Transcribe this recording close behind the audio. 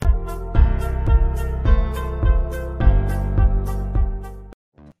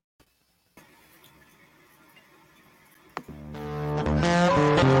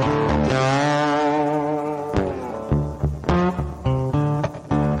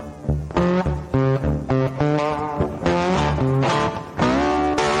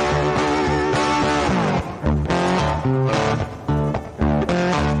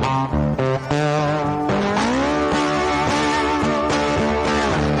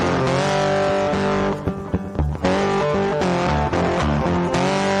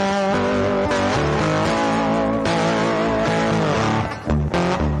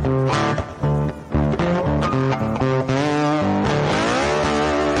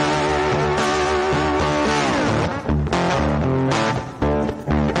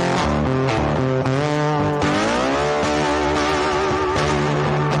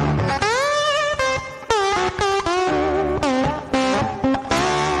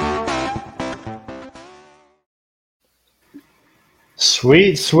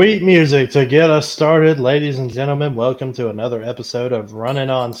Sweet, sweet music to get us started. Ladies and gentlemen, welcome to another episode of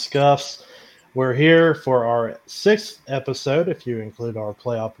Running on Scuffs. We're here for our sixth episode, if you include our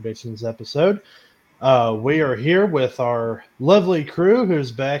playoff predictions episode. We are here with our lovely crew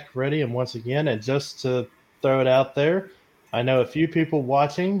who's back ready and once again. And just to throw it out there, I know a few people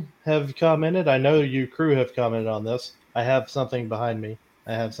watching have commented. I know you crew have commented on this. I have something behind me.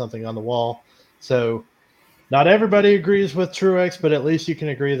 I have something on the wall. So not everybody agrees with Truex, but at least you can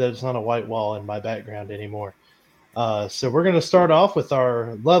agree that it's not a white wall in my background anymore. So we're going to start off with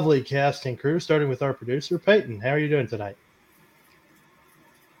our lovely casting crew, starting with our producer, Peyton. How are you doing tonight?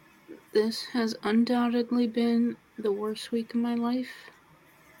 This has undoubtedly been the worst week of my life.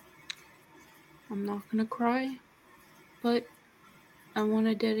 I'm not gonna cry, but I want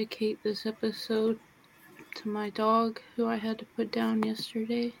to dedicate this episode to my dog who I had to put down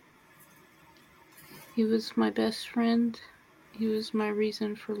yesterday. He was my best friend. He was my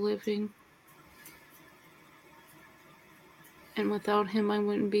reason for living. And without him, I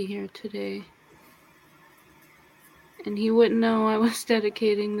wouldn't be here today. And he wouldn't know I was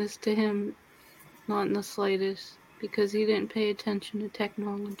dedicating this to him, not in the slightest, because he didn't pay attention to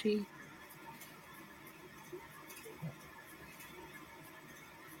technology.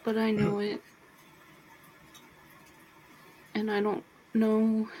 But I know it. And I don't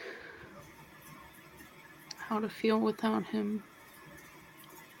know how to feel without him.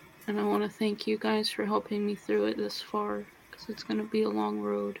 And I want to thank you guys for helping me through it this far, because it's going to be a long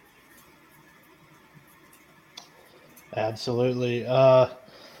road. Absolutely. I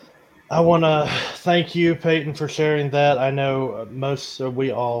want to thank you, Peyton, for sharing that. I know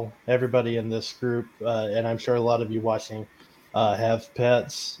everybody in this group, and I'm sure a lot of you watching, have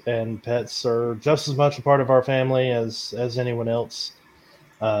pets, and pets are just as much a part of our family as anyone else.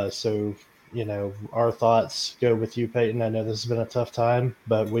 So, our thoughts go with you, Peyton. I know this has been a tough time,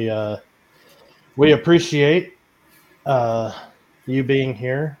 but we appreciate uh, you being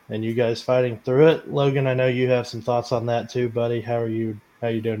here and you guys fighting through it. Logan, I know you have some thoughts on that too, buddy. How are you? How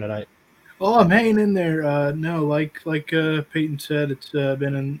you doing tonight? Oh, I'm hanging in there. No, like Peyton said, it's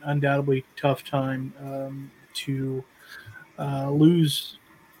been an undoubtedly tough time to lose.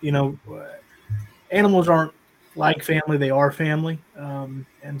 You know, animals aren't like family; they are family,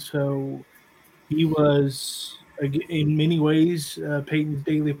 and so he was in many ways Peyton's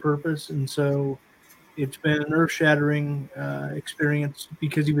daily purpose, and so it's been an earth-shattering experience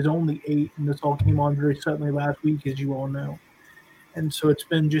because he was only 8, and this all came on very suddenly last week, as you all know. And so it's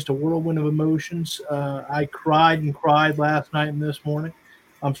been just a whirlwind of emotions. I cried and cried last night and this morning.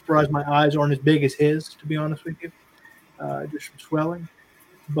 I'm surprised my eyes aren't as big as his, to be honest with you, just from swelling.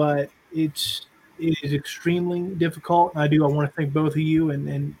 But it is extremely difficult. And I want to thank both of you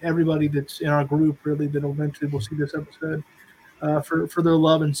and everybody that's in our group, really, that eventually will see this episode for their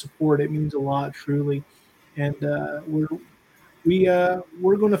love and support. It means a lot, truly. And we're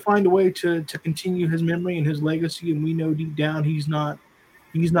going to find a way to continue his memory and his legacy. And we know deep down he's not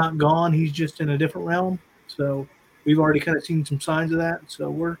gone. He's just in a different realm. So we've already kind of seen some signs of that. So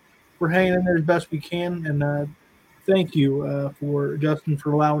we're hanging in there as best we can. And thank you for Justin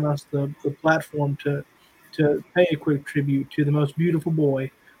for allowing us the platform to pay a quick tribute to the most beautiful boy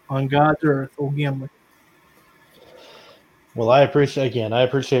on God's earth, old Gimli. Well, I appreciate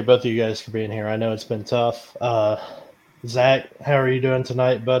both of you guys for being here. I know it's been tough. Zach, how are you doing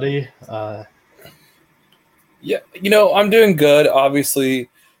tonight, buddy? Yeah, I'm doing good. Obviously,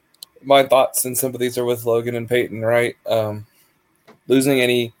 my thoughts and sympathies are with Logan and Peyton, right? Losing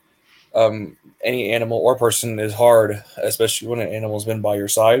any animal or person is hard, especially when an animal's been by your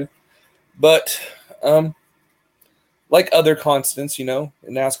side. But like other constants,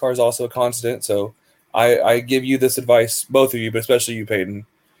 NASCAR is also a constant. So I give you this advice, both of you, but especially you, Peyton.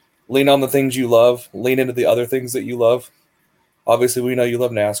 Lean on the things you love. Lean into the other things that you love. Obviously, we know you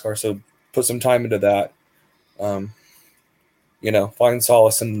love NASCAR, so put some time into that. Um, find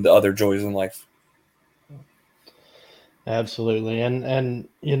solace in the other joys in life. Absolutely, and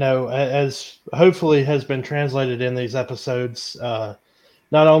as hopefully has been translated in these episodes, not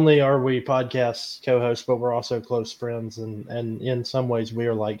only are we podcast co-hosts, but we're also close friends, and in some ways we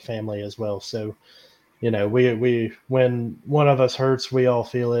are like family as well. So, we when one of us hurts, we all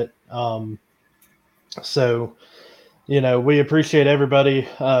feel it. So we appreciate everybody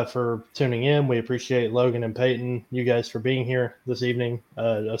for tuning in. We appreciate Logan and Peyton, you guys, for being here this evening,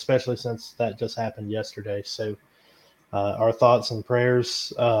 especially since that just happened yesterday. So our thoughts and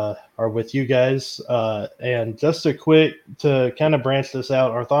prayers are with you guys. And just to kind of branch this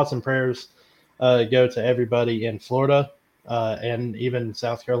out, our thoughts and prayers go to everybody in Florida and even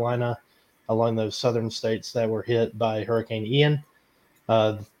South Carolina, along those southern states that were hit by Hurricane Ian.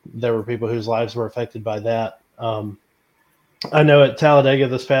 there were people whose lives were affected by that. I know at Talladega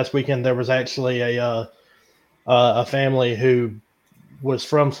this past weekend there was actually a family who was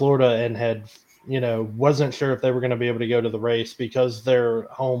from Florida and had wasn't sure if they were going to be able to go to the race because their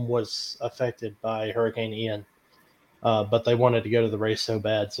home was affected by Hurricane Ian. But they wanted to go to the race so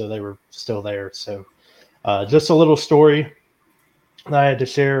bad, so they were still there. So just a little story I had to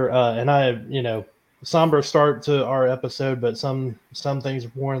share, and somber start to our episode, but some things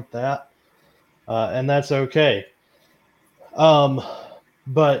warrant that, and that's okay.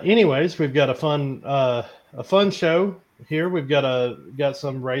 But anyways, we've got a fun show here. We've got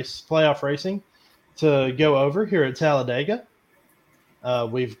some playoff racing to go over here at Talladega.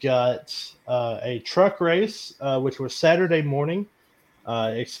 We've got a truck race, which was Saturday morning,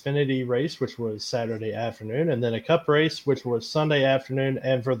 Xfinity race, which was Saturday afternoon, and then a cup race, which was Sunday afternoon.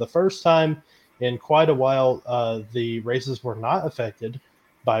 And for the first time in quite a while, the races were not affected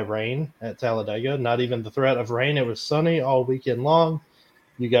by rain at Talladega, not even the threat of rain. It was sunny all weekend long.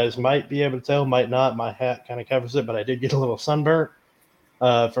 You guys might be able to tell, might not. My hat kind of covers it, but I did get a little sunburnt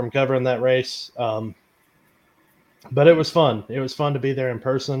from covering that race. But it was fun. It was fun to be there in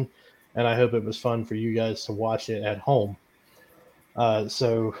person, and I hope it was fun for you guys to watch it at home.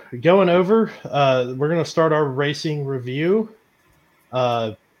 So going over, we're going to start our racing review.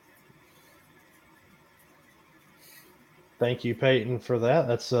 Thank you, Peyton, for that.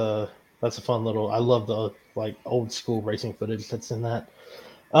 That's a fun little. I love the old school racing footage that's in that.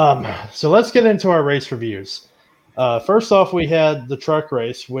 So let's get into our race reviews. First off, we had the truck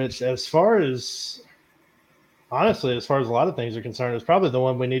race, which, as far as a lot of things are concerned, is probably the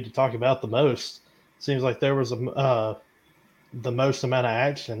one we need to talk about the most. Seems like there was the most amount of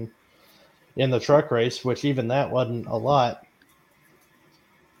action in the truck race, which even that wasn't a lot.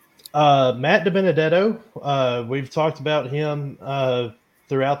 Matt DiBenedetto, we've talked about him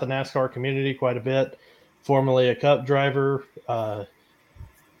throughout the NASCAR community quite a bit. Formerly a Cup driver,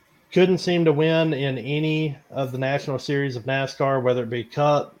 couldn't seem to win in any of the national series of NASCAR, whether it be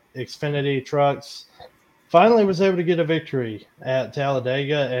Cup, Xfinity, trucks. Finally was able to get a victory at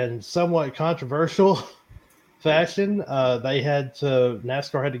Talladega, and somewhat controversial fashion.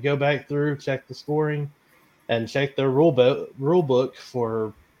 NASCAR had to go back through, check the scoring, and check their rule book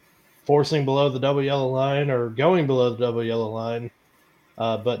for forcing below the double yellow line or going below the double yellow line.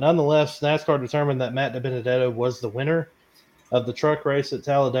 But nonetheless, NASCAR determined that Matt DiBenedetto was the winner of the truck race at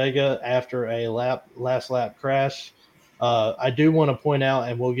Talladega after a last lap crash. I do want to point out,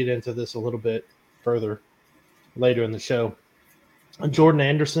 and we'll get into this a little bit further later in the show, Jordan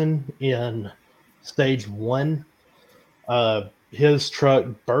Anderson in stage 1, his truck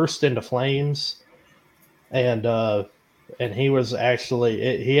burst into flames, and he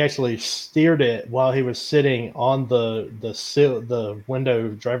actually steered it while he was sitting on the sill,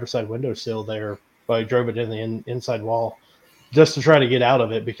 the driver's side window sill there, while he drove it in the inside wall, just to try to get out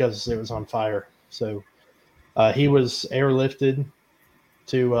of it because it was on fire. So he was airlifted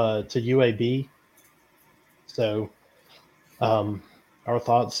to UAB. So our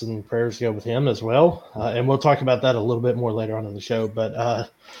thoughts and prayers go with him as well. And we'll talk about that a little bit more later on in the show. But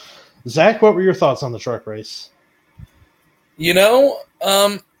Zach, what were your thoughts on the truck race? It's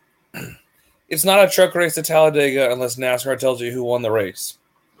not a truck race at Talladega unless NASCAR tells you who won the race.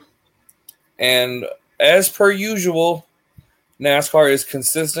 And as per usual, NASCAR is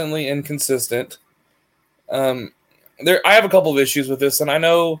consistently inconsistent. I have a couple of issues with this, and I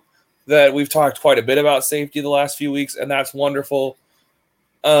know that we've talked quite a bit about safety the last few weeks, and that's wonderful.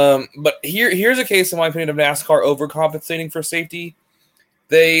 But here's a case, in my opinion, of NASCAR overcompensating for safety.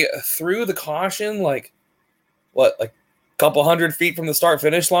 They threw the caution like a couple hundred feet from the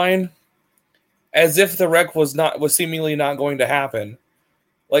start-finish line, as if the wreck was seemingly not going to happen.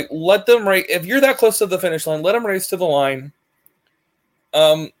 Let them race. If you're that close to the finish line, let them race to the line.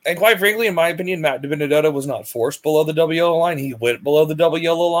 And quite frankly, in my opinion, Matt DiBenedetto was not forced below the double yellow line. He went below the double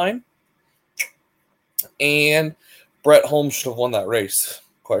yellow line. And Brett Holmes should have won that race,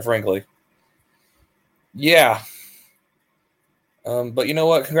 quite frankly. Yeah. But you know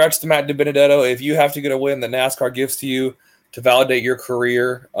what? Congrats to Matt DiBenedetto. If you have to get a win that NASCAR gives to you to validate your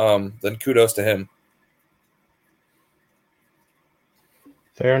career, then kudos to him.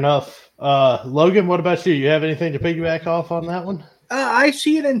 Fair enough. Logan, what about you? You have anything to piggyback off on that one? I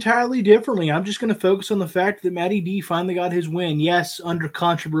see it entirely differently. I'm just going to focus on the fact that Matty D finally got his win. Yes, under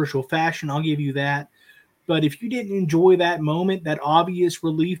controversial fashion, I'll give you that. But if you didn't enjoy that moment, that obvious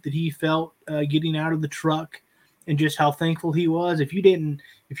relief that he felt getting out of the truck, and just how thankful he was, if you didn't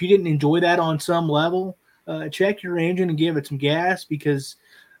enjoy that on some level, check your engine and give it some gas, because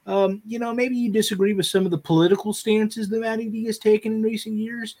Maybe you disagree with some of the political stances that Matty D has taken in recent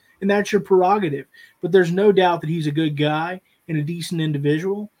years, and that's your prerogative. But there's no doubt that he's a good guy and a decent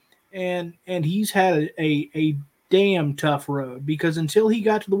individual, and he's had a damn tough road because until he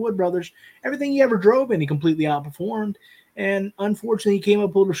got to the Wood Brothers, everything he ever drove in, he completely outperformed. And unfortunately, he came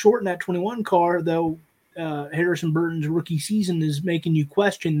up a little short in that 21 car, though Harrison Burton's rookie season is making you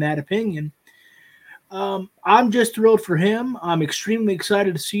question that opinion. I'm just thrilled for him. I'm extremely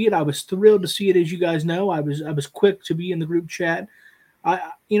excited to see it. I was thrilled to see it, as you guys know. I was quick to be in the group chat.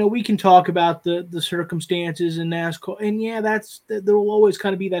 We can talk about the circumstances in NASCAR, and yeah, there will always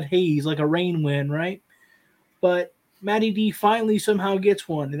kind of be that haze, like a rain win, right? But Matty D finally somehow gets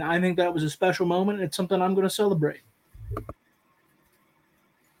one, and I think that was a special moment, and it's something I'm going to celebrate.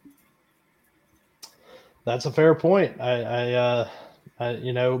 That's a fair point. One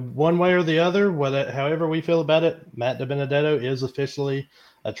way or the other, however we feel about it, Matt DiBenedetto is officially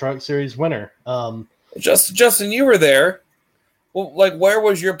a Truck Series winner. Justin, you were there. Well, where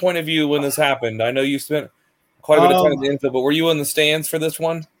was your point of view when this happened? I know you spent quite a bit of time in the infield, but were you in the stands for this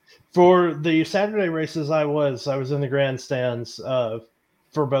one? For the Saturday races, I was in the grandstands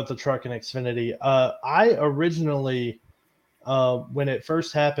for both the Truck and Xfinity. I originally, when it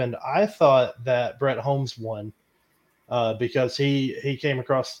first happened, I thought that Brett Holmes won. Because he came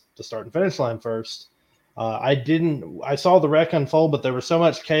across the start and finish line first. I saw the wreck unfold, but there was so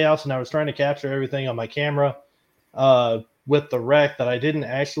much chaos and I was trying to capture everything on my camera with the wreck that I didn't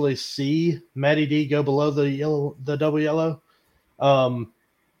actually see Matty D go below the double yellow.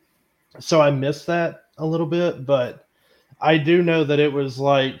 So I missed that a little bit, but I do know that it was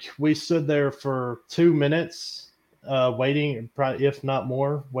we stood there for 2 minutes waiting, if not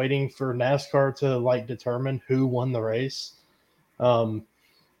more, waiting for NASCAR to determine who won the race. And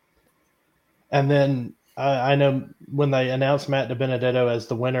then I know when they announced Matt DiBenedetto as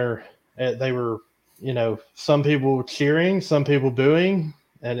the winner, they were, some people cheering, some people booing,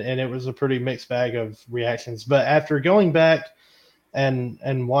 and it was a pretty mixed bag of reactions. But after going back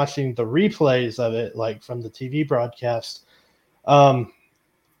and watching the replays of it, from the TV broadcast,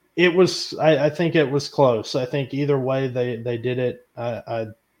 it was. I think it was close. I think either way they did it.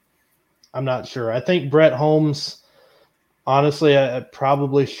 I'm not sure. I think Brett Holmes, honestly, I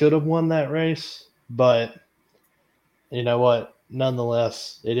probably should have won that race, but you know what?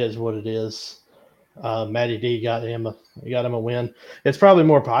 Nonetheless, it is what it is. Matty D got him a win. It's probably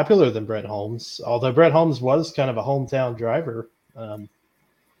more popular than Brett Holmes, although Brett Holmes was kind of a hometown driver.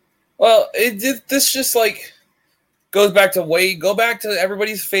 This just go back to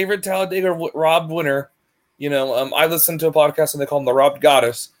everybody's favorite Talladega robbed winner. I listened to a podcast and they call him the robbed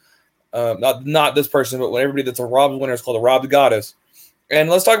goddess. Not this person, but everybody that's a robbed winner is called a robbed goddess. And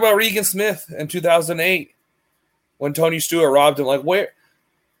let's talk about Regan Smith in 2008 when Tony Stewart robbed him.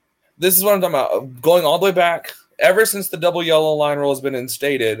 This is what I'm talking about. Going all the way back, ever since the double yellow line rule has been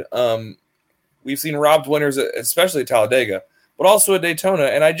instated, we've seen robbed winners, especially at Talladega, but also at Daytona.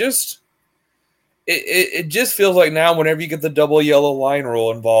 And it just feels like now whenever you get the double yellow line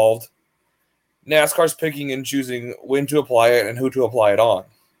rule involved, NASCAR's picking and choosing when to apply it and who to apply it on.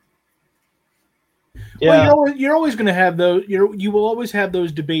 Yeah. Well, you're always going to have those. You will always have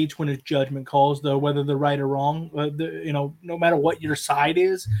those debates when it's judgment calls, though, whether they're right or wrong. No matter what your side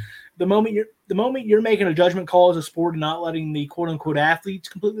is, the moment you're making a judgment call as a sport and not letting the quote unquote athletes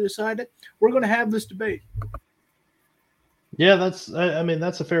completely decide it, we're going to have this debate. Yeah, that's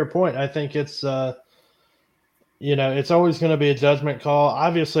a fair point. I think it's it's always going to be a judgment call.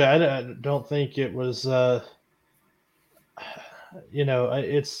 Obviously, I don't think it was.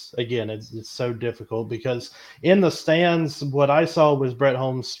 It's so difficult because in the stands, what I saw was Brett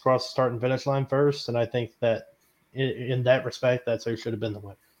Holmes cross the start and finish line first, and I think that in that respect, that's who should have been the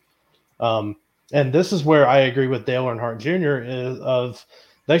winner. And this is where I agree with Dale Earnhardt Jr.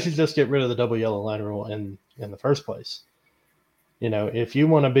 They should just get rid of the double yellow line rule in the first place. If you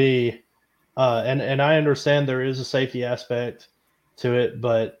want to be, and I understand there is a safety aspect to it,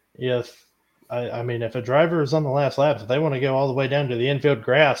 but if a driver is on the last lap, if they want to go all the way down to the infield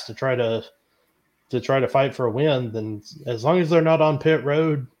grass to try to fight for a win, then as long as they're not on pit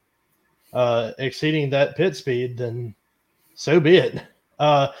road, exceeding that pit speed, then so be it.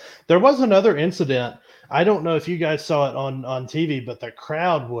 There was another incident. I don't know if you guys saw it on TV, but the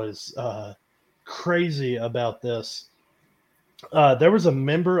crowd was crazy about this. There was a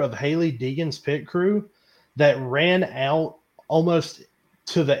member of Hailie Deegan's pit crew that ran out almost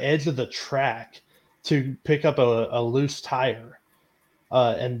to the edge of the track to pick up a loose tire.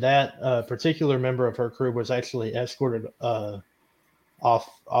 And that particular member of her crew was actually escorted off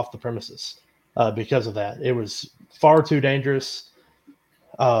the premises because of that. It was far too dangerous.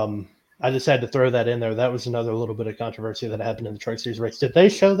 I just had to throw that in there. That was another little bit of controversy that happened in the Truck Series race. Did they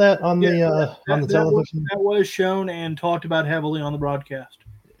show that on the television? That was shown and talked about heavily on the broadcast.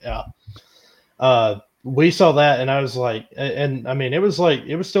 Yeah. We saw that, and I was like, and I mean, it was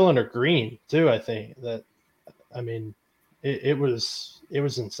still under green too. I think that, I mean, it was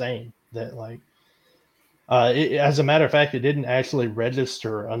insane that like, as a matter of fact, it didn't actually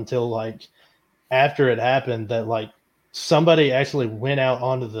register until like after it happened that like somebody actually went out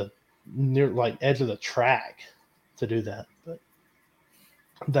onto the near like edge of the track to do that. But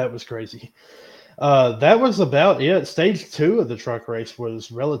that was crazy. That was about it. Stage 2 of the truck race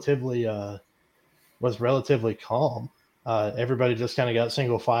was relatively calm. Everybody just kind of got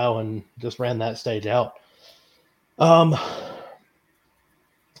single file and just ran that stage out.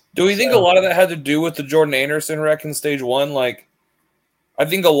 Do we think a lot of that had to do with the Jordan Anderson wreck in stage 1? Like, I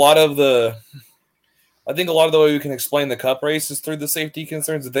think a lot of the way we can explain the Cup race is through the safety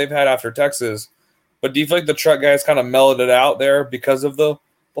concerns that they've had after Texas. But do you feel like the truck guys kind of mellowed it out there because of the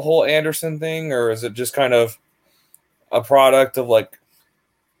whole Anderson thing, or is it just kind of a product of like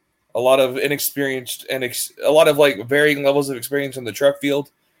a lot of inexperienced and a lot of like varying levels of experience in the truck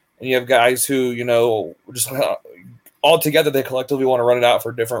field, and you have guys who, you know, just all together they collectively want to run it out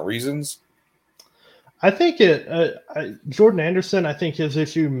for different reasons? I think Jordan Anderson, I think his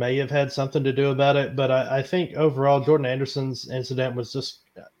issue may have had something to do about it, but I think overall Jordan Anderson's incident was just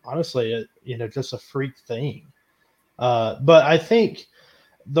honestly, just a freak thing. But I think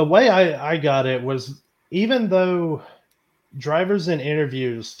the way I got it was, even though drivers in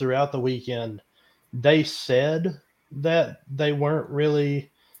interviews throughout the weekend, they said that they weren't really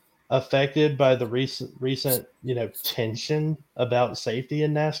affected by the recent tension about safety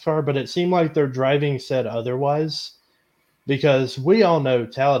in NASCAR, but it seemed like their driving said otherwise, because we all know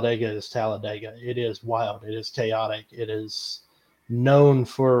Talladega is Talladega. It is wild. It is chaotic. It is known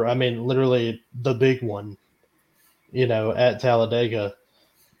for, I mean, literally the big one, at Talladega.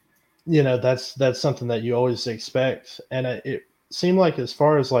 That's something that you always expect. And it seemed like, as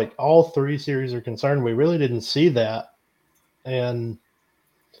far as like all 3 series are concerned, we really didn't see that. And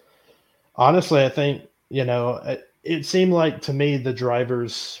honestly, I think, it seemed like to me the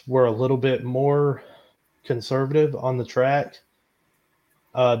drivers were a little bit more conservative on the track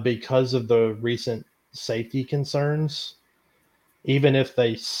because of the recent safety concerns, even if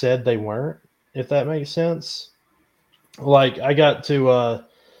they said they weren't, if that makes sense. Like, I got to,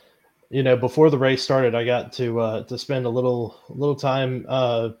 before the race started, I got to spend a little time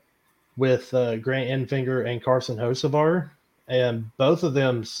with Grant Enfinger and Carson Hocevar, and both of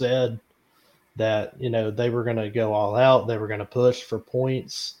them said that they were going to go all out. They were going to push for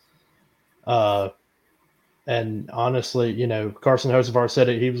points. And honestly, Carson Hocevar said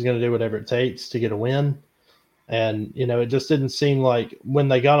he was going to do whatever it takes to get a win. And it just didn't seem like, when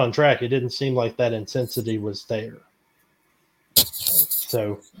they got on track, it didn't seem like that intensity was there.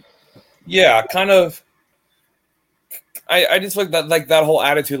 So yeah, kind of. I just like that whole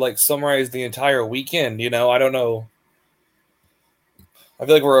attitude like summarized the entire weekend. I don't know. I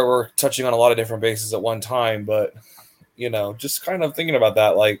feel like we're touching on a lot of different bases at one time, but just kind of thinking about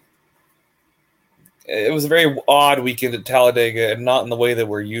that, like, it was a very odd weekend at Talladega, and not in the way that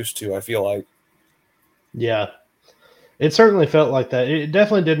we're used to, I feel like. Yeah, it certainly felt like that. It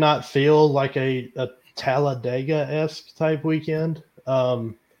definitely did not feel like a Talladega-esque type weekend.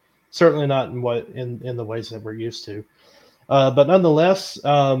 Certainly not in the ways that we're used to. But nonetheless,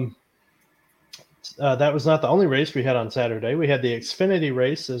 that was not the only race we had on Saturday. We had the Xfinity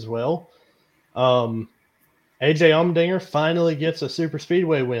race as well. AJ Allmendinger finally gets a super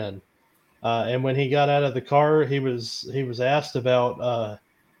speedway win. And when he got out of the car, he was asked about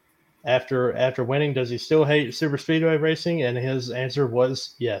after winning, does he still hate super speedway racing? And his answer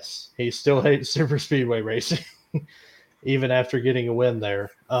was yes, he still hates super speedway racing, even after getting a win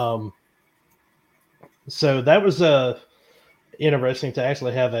there. So that was interesting to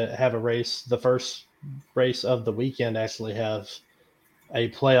actually have a race, the first race of the weekend, actually have a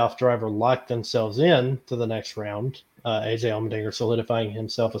playoff driver lock themselves in to the next round. AJ Allmendinger solidifying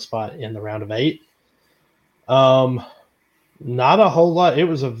himself a spot in the round of 8. Not a whole lot. It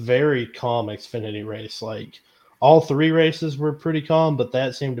was a very calm Xfinity race. Like, all 3 races were pretty calm, but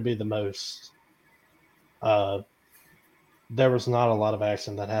that seemed to be the most. There was not a lot of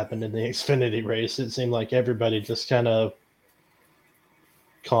action that happened in the Xfinity race. It seemed like everybody just kind of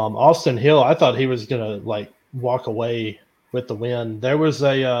calm. Austin Hill, I thought he was gonna like walk away with the win. There was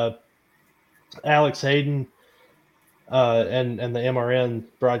a Alex Hayden and the MRN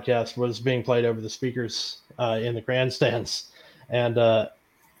broadcast was being played over the speakers in the grandstands, and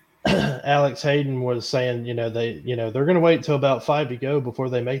Alex Hayden was saying, they're going to wait until about 5 to go before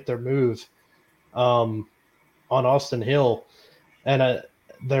they make their move on Austin Hill, and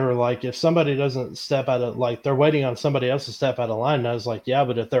they were like, if somebody doesn't step out of, like, they're waiting on somebody else to step out of line. And I was like, yeah,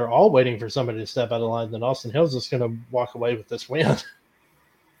 but if they're all waiting for somebody to step out of line, then Austin Hill's just going to walk away with this win.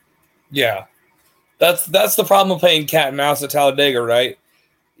 Yeah, that's the problem of playing cat and mouse at Talladega, right?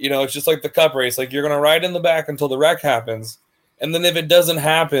 It's just like the cup race. Like, you're going to ride in the back until the wreck happens. And then if it doesn't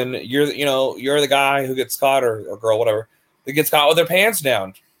happen, you're the guy who gets caught, or girl, whatever, that gets caught with their pants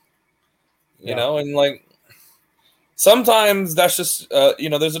down. And like, sometimes that's just,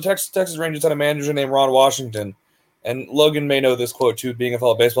 there's a Texas Rangers had a manager named Ron Washington, and Logan may know this quote too, being a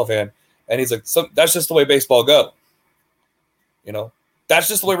fellow baseball fan. And he's like, that's just the way baseball go. That's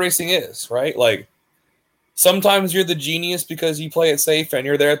just the way racing is, right? Like, sometimes you're the genius because you play it safe and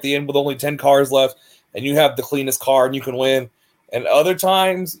you're there at the end with only 10 cars left and you have the cleanest car and you can win. And other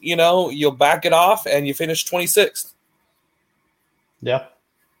times, you'll back it off and you finish 26th. Yeah.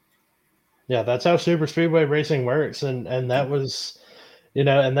 Yeah, that's how super speedway racing works. And that was,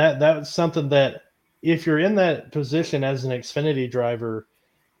 and that was something that, if you're in that position as an Xfinity driver,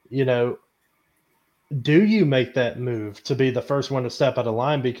 do you make that move to be the first one to step out of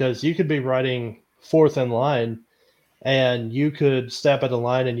line? Because you could be riding fourth in line and you could step out of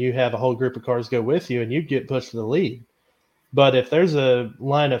line and you have a whole group of cars go with you and you get pushed for the lead. But if there's a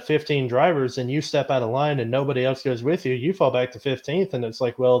line of 15 drivers and you step out of line and nobody else goes with you, you fall back to 15th, and it's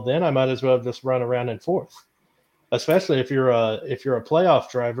like, well, then I might as well just run around in fourth. Especially if you're a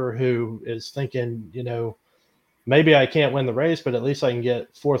playoff driver who is thinking, maybe I can't win the race, but at least I can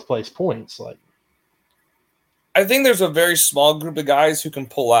get fourth place points. Like, I think there's a very small group of guys who can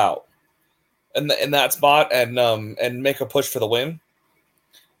pull out in that spot and make a push for the win.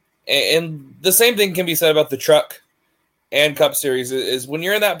 And the same thing can be said about the truck and Cup Series. Is when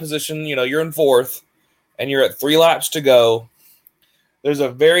you're in that position, you're in fourth and you're at 3 laps to go, there's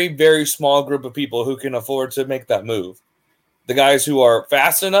a very, very small group of people who can afford to make that move. The guys who are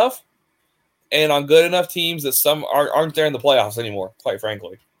fast enough and on good enough teams that some aren't there in the playoffs anymore, quite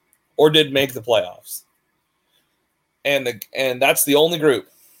frankly, or did make the playoffs. And that's the only group.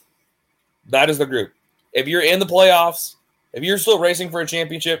 That is the group. If you're in the playoffs, if you're still racing for a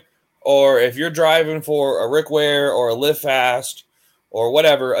championship, or if you're driving for a Rick Ware or a Live Fast or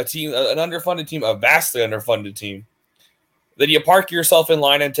whatever, a team, an underfunded team, a vastly underfunded team, then you park yourself in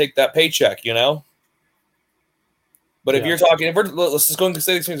line and take that paycheck, But if you're talking, let's just go into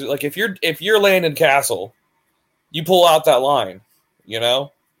say things like if you're Landon Castle, you pull out that line,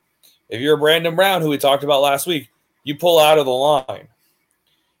 If you're Brandon Brown, who we talked about last week, you pull out of the line.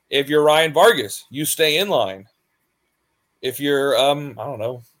 If you're Ryan Vargas, you stay in line. If you're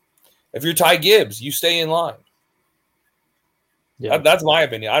if you're Ty Gibbs, you stay in line. Yeah, that's my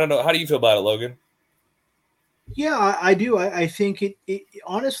opinion. I don't know. How do you feel about it, Logan? Yeah, I do. I think it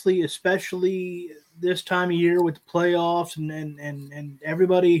honestly, especially this time of year with the playoffs and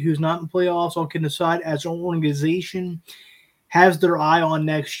everybody who's not in playoffs, all can decide as an organization has their eye on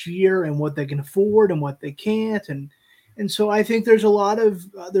next year and what they can afford and what they can't, and so I think there's a lot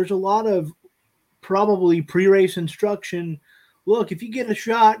of probably pre-race instruction. Look, if you get a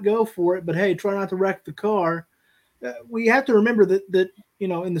shot, go for it, but hey, try not to wreck the car. We have to remember that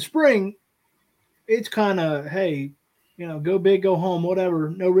in the spring, it's kind of, hey, go big, go home, whatever,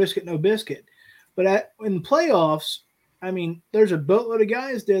 no risk it, no biscuit. But in the playoffs, I mean, there's a boatload of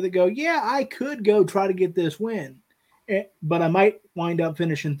guys there that go, yeah, I could go try to get this win, but I might wind up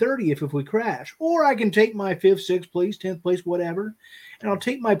finishing 30th if we crash. Or I can take my 5th, 6th place, 10th place, whatever, and I'll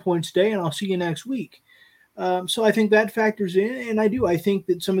take my points day and I'll see you next week. So I think that factors in, and I think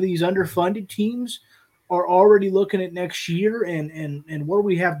that some of these underfunded teams are already looking at next year and what do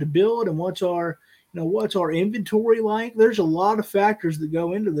we have to build and what's our inventory like. There's a lot of factors that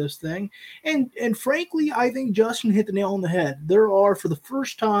go into this thing, and frankly, I think Justin hit the nail on the head. There are, for the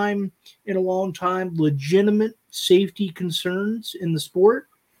first time in a long time, legitimate safety concerns in the sport,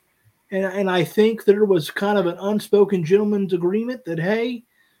 and I think there was kind of an unspoken gentleman's agreement that, hey,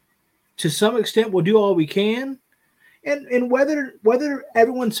 to some extent, we'll do all we can. And whether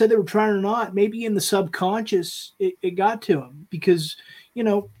everyone said they were trying or not, maybe in the subconscious, it got to them. Because, we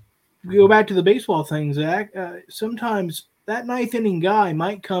go back to the baseball thing, Zach, sometimes that 9th inning guy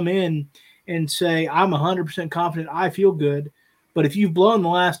might come in and say, I'm 100% confident, I feel good. But if you've blown the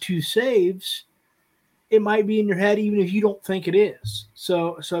last 2 saves, it might be in your head even if you don't think it is.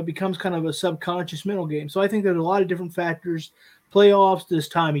 So it becomes kind of a subconscious mental game. So I think there's a lot of different factors. Playoffs this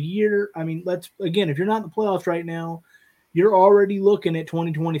time of year. I mean, if you're not in the playoffs right now, you're already looking at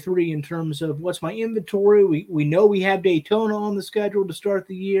 2023 in terms of what's my inventory. We know we have Daytona on the schedule to start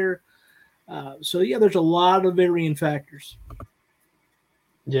the year. So yeah, there's a lot of varying factors.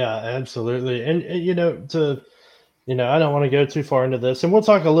 Yeah, absolutely. And I don't want to go too far into this, and we'll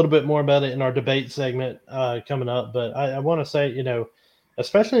talk a little bit more about it in our debate segment coming up. But I want to say,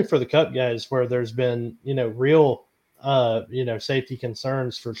 especially for the Cup guys, where there's been, real, safety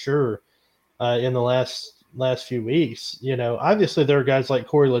concerns for sure in the last few weeks. Obviously there are guys like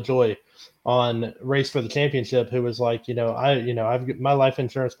Corey LaJoy on Race for the Championship who was like, I've my life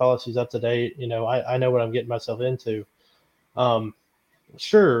insurance policy's up to date. I know what I'm getting myself into.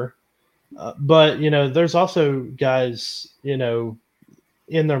 Sure. But there's also guys,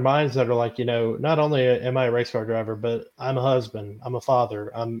 in their minds that are like, not only am I a race car driver, but I'm a husband, I'm a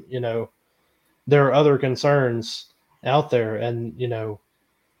father, there are other concerns out there, and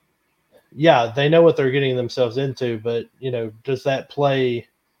yeah, they know what they're getting themselves into, but does that play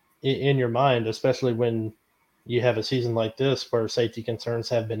in your mind, especially when you have a season like this where safety concerns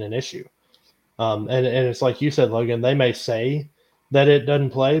have been an issue? And it's like you said, Logan, they may say that it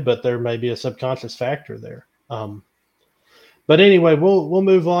doesn't play, but there may be a subconscious factor there. But anyway, we'll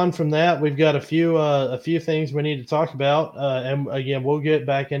move on from that. We've got a few things we need to talk about, and again, we'll get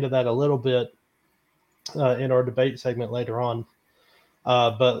back into that a little bit in our debate segment later on.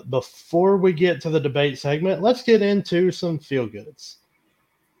 But before we get to the debate segment, let's get into some feel goods.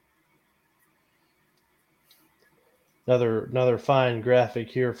 Another fine graphic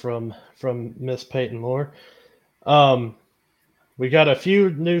here from Miss Peyton Moore. We got a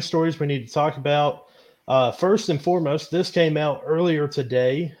few news stories we need to talk about. First and foremost, this came out earlier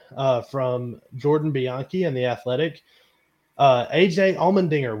today from Jordan Bianchi and The Athletic. AJ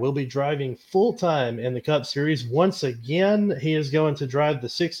Allmendinger will be driving full-time in the Cup Series. Once again, he is going to drive the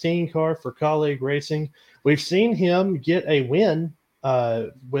 16 car for Colleague Racing. We've seen him get a win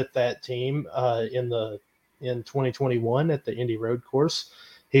with that team in 2021 at the Indy Road Course.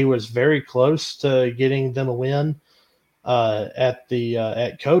 He was very close to getting them a win at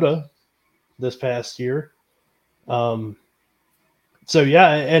COTA this past year. So yeah,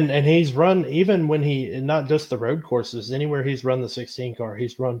 and he's run, even when not just the road courses, anywhere he's run the 16 car,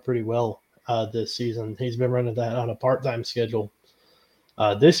 he's run pretty well this season. He's been running that on a part-time schedule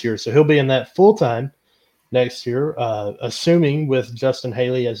this year, so he'll be in that full-time next year, assuming with Justin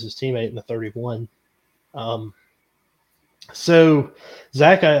Haley as his teammate in the 31. So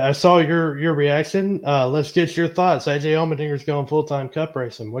Zach, I saw your reaction. Let's get your thoughts. AJ Allmendinger's going full-time Cup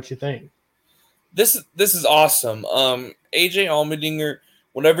racing. What you think? This is awesome. AJ Allmendinger,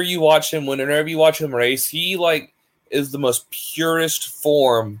 whenever you watch him race, he is the most purest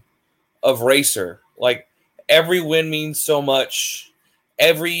form of racer. Like, every win means so much.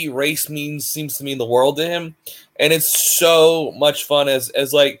 Every race seems to mean the world to him, and it's so much fun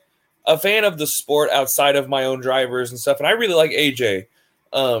as like a fan of the sport outside of my own drivers and stuff. And I really like AJ.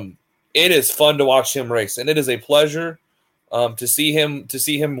 It is fun to watch him race, and it is a pleasure. To see him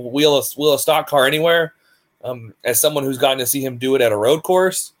wheel a stock car anywhere, as someone who's gotten to see him do it at a road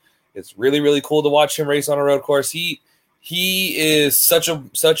course, it's really, really cool to watch him race on a road course. He is such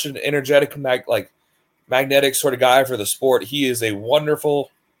an energetic, magnetic sort of guy for the sport. He is a wonderful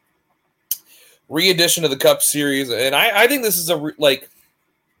re-addition to the Cup Series, and I think this is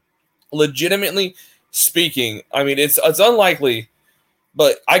legitimately speaking. I mean, it's unlikely.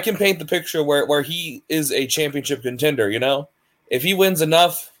 But I can paint the picture where he is a championship contender, If he wins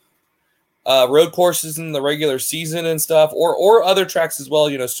enough road courses in the regular season and stuff, or other tracks as well,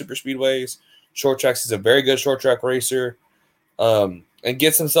 super speedways, short tracks. He's a very good short track racer, and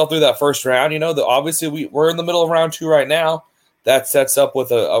gets himself through that first round. Obviously we're in the middle of round 2 right now. That sets up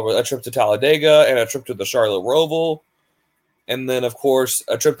with a trip to Talladega and a trip to the Charlotte Roval, and then, of course,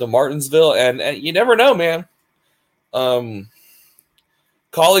 a trip to Martinsville. And you never know, man.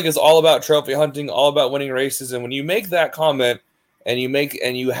 Colleague is all about trophy hunting, all about winning races, and when you make that comment and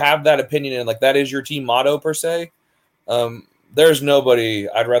you have that opinion and that is your team motto per se, there's nobody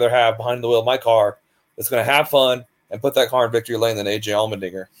I'd rather have behind the wheel of my car that's going to have fun and put that car in victory lane than AJ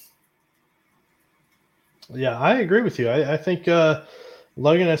Allmendinger. Yeah, I agree with you. I think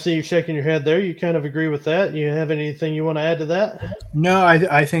Logan, I see you shaking your head there. You kind of agree with that. You have anything you want to add to that? No,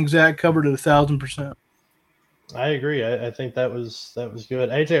 I think Zach covered it 1,000%. I agree. I think that was good.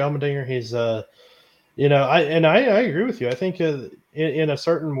 AJ Allmendinger, he's I agree with you. I think in a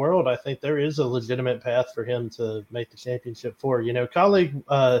certain world, I think there is a legitimate path for him to make the championship for. Colleague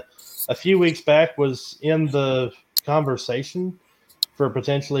a few weeks back was in the conversation for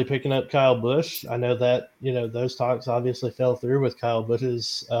potentially picking up Kyle Busch. I know that those talks obviously fell through with Kyle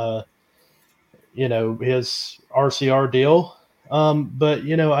Busch's his RCR deal. But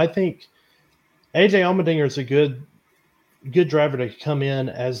I think AJ Allmendinger is a good driver to come in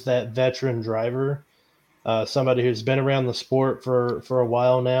as that veteran driver, somebody who's been around the sport for a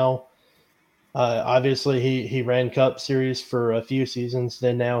while now. Obviously, he ran Cup Series for a few seasons.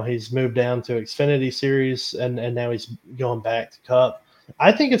 Then now he's moved down to Xfinity Series, and now he's going back to Cup.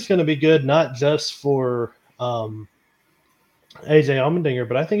 I think it's going to be good, not just for AJ Allmendinger,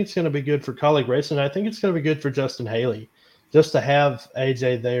 but I think it's going to be good for colleague racing. I think it's going to be good for Justin Haley, just to have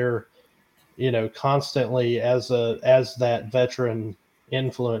AJ there, constantly as that veteran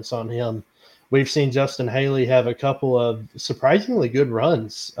influence on him. We've seen Justin Haley have a couple of surprisingly good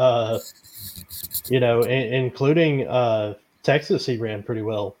runs, including Texas. He ran pretty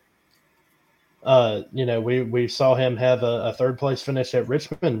well. We saw him have a third place finish at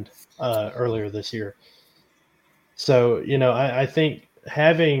Richmond earlier this year. So, I think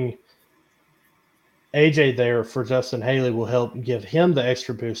having AJ there for Justin Haley will help give him the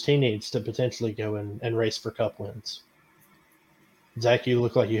extra boost he needs to potentially go and race for Cup wins. Zach, you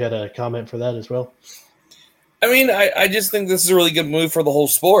look like you had a comment for that as well. I mean, I just think this is a really good move for the whole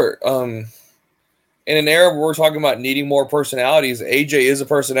sport. In an era where we're talking about needing more personalities, AJ is a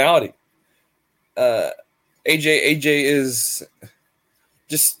personality. AJ is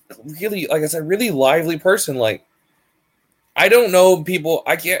just really, like I said, really lively person. Like, I don't know people.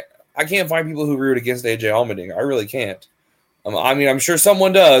 I can't find people who root against AJ Allmendinger. I really can't. I mean, I'm sure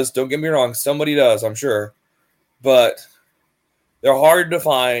someone does. Don't get me wrong. Somebody does, I'm sure. But they're hard to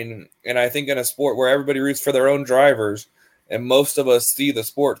find. And I think in a sport where everybody roots for their own drivers, and most of us see the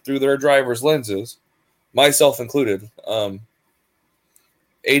sport through their drivers' lenses, myself included,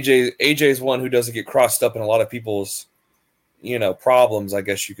 AJ's one who doesn't get crossed up in a lot of people's, problems, I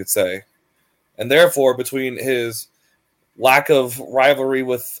guess you could say. And therefore, between his lack of rivalry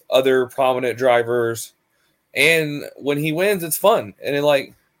with other prominent drivers, and when he wins, it's fun, and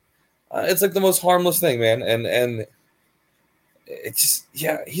it's like the most harmless thing, man. And it's just,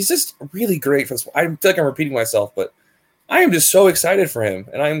 he's just really great for this. I feel like I'm repeating myself, but I am just so excited for him,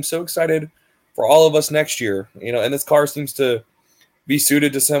 and I am so excited for all of us next year. And this car seems to be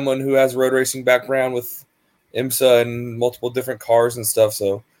suited to someone who has road racing background with IMSA and multiple different cars and stuff.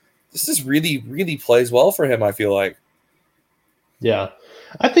 So this just really, really plays well for him, I feel like. Yeah,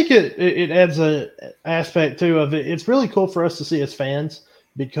 I think it adds a aspect too of it. It's really cool for us to see as fans,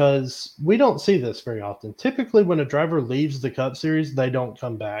 because we don't see this very often. Typically, when a driver leaves the Cup Series, they don't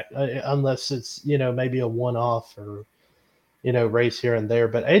come back unless it's maybe a one-off or race here and there.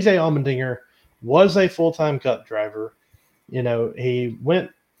 But AJ Allmendinger was a full-time Cup driver. He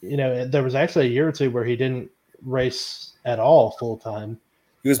went. There was actually a year or two where he didn't race at all full-time.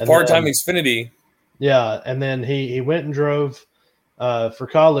 He was part-time Xfinity. Yeah, and then he went and drove for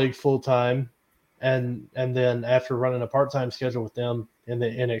colleague full-time, and then after running a part-time schedule with them in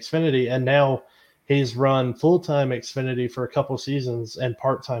Xfinity, and now he's run full-time Xfinity for a couple seasons and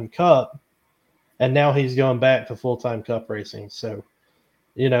part-time Cup, and now he's going back to full-time Cup racing. So,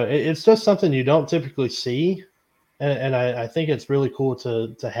 it's just something you don't typically see, and I think it's really cool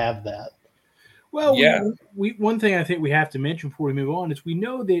to have that. Well, yeah. We one thing I think we have to mention before we move on is we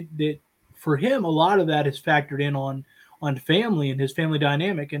know that for him, a lot of that is factored in on family and his family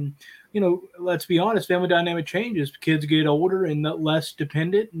dynamic. And, let's be honest, family dynamic changes. Kids get older and less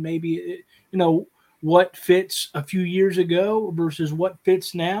dependent. And maybe, what fits a few years ago versus what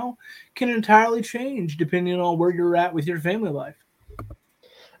fits now can entirely change depending on where you're at with your family life.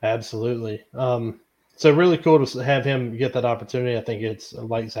 Absolutely. So really cool to have him get that opportunity. I think it's,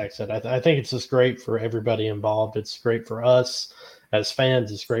 like Zach said, I think it's just great for everybody involved. It's great for us as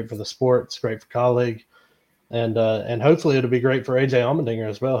fans. It's great for the sport. It's great for colleague. And hopefully it'll be great for AJ Allmendinger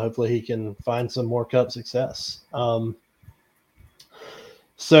as well. Hopefully he can find some more Cup success.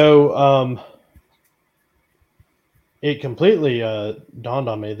 It completely dawned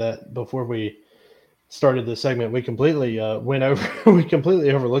on me that before we started this segment, we completely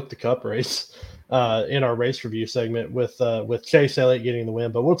overlooked the Cup race in our race review segment with Chase Elliott getting the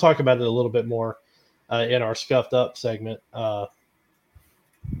win. But we'll talk about it a little bit more in our Scuffed Up segment.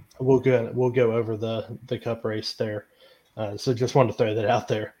 We'll go over the Cup race there. So just wanted to throw that out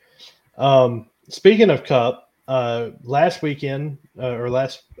there. Speaking of Cup, last weekend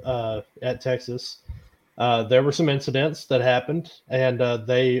at Texas, there were some incidents that happened, and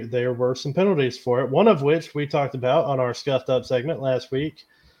there were some penalties for it. One of which we talked about on our Scuffed Up segment last week,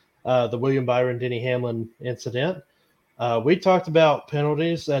 the William Byron Denny Hamlin incident. We talked about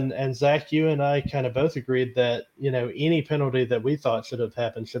penalties, and Zach, you and I kind of both agreed that any penalty that we thought should have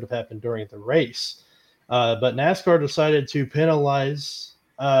happened during the race. But NASCAR decided to penalize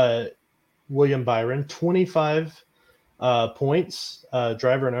William Byron 25 points,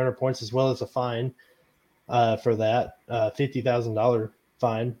 driver and owner points, as well as a fine for that $50,000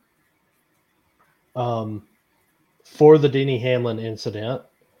 fine for the Denny Hamlin incident.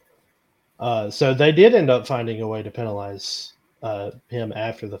 So they did end up finding a way to penalize him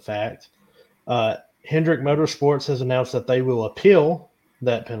after the fact. Hendrick Motorsports has announced that they will appeal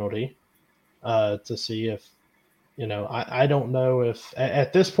that penalty to see if, I don't know if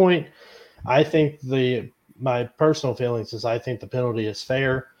at this point, I think my personal feelings is I think the penalty is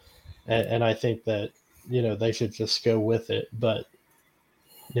fair, and I think that, they should just go with it. But,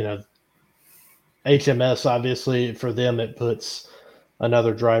 HMS, obviously, for them, it puts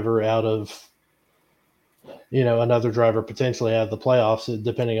another driver out of, another driver potentially out of the playoffs,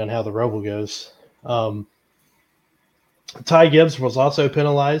 depending on how the Roval goes. Ty Gibbs was also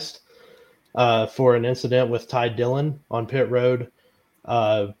penalized for an incident with Ty Dillon on pit road.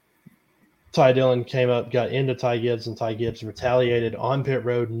 Ty Dillon came up, got into Ty Gibbs, and Ty Gibbs retaliated on pit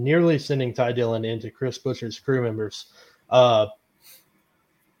road, nearly sending Ty Dillon into Chris Buescher's crew members.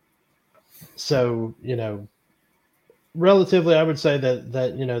 So, relatively, I would say that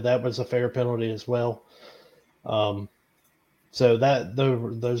that was a fair penalty as well. So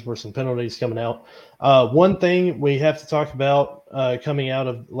those were some penalties coming out. One thing we have to talk about coming out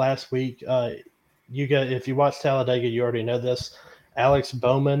of last week, if you watch Talladega, you already know this. Alex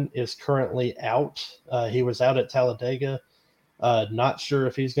Bowman is currently out. He was out at Talladega. Not sure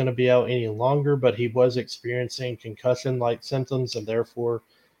if he's going to be out any longer, but he was experiencing concussion-like symptoms, and therefore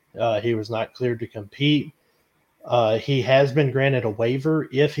he was not cleared to compete. He has been granted a waiver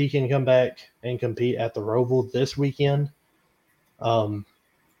if he can come back and compete at the Roval this weekend. So,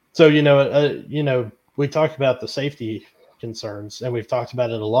 we talk about the safety concerns, and we've talked about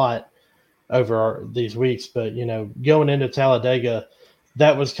it a lot over these weeks, but, going into Talladega,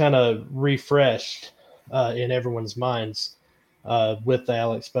 that was kind of refreshed in everyone's minds with the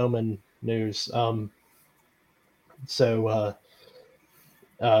Alex Bowman news. We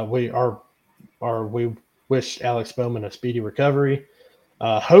wish Alex Bowman a speedy recovery.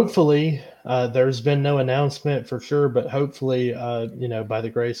 Hopefully, there's been no announcement for sure, but hopefully, by the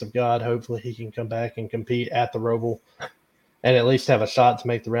grace of God, hopefully he can come back and compete at the Roval and at least have a shot to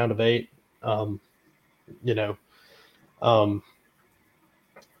make the round of 8.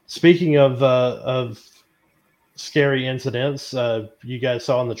 Speaking of scary incidents, you guys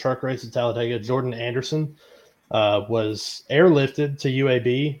saw in the truck race at Talladega, Jordan Anderson was airlifted to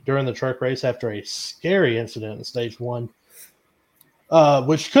UAB during the truck race after a scary incident in stage 1.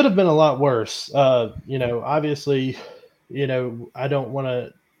 Which could have been a lot worse. Obviously, I don't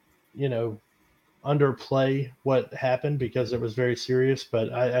want to, underplay what happened because it was very serious,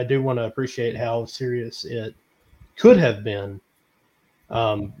 but I do want to appreciate how serious it could have been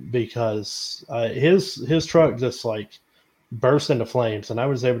because his truck just burst into flames, and I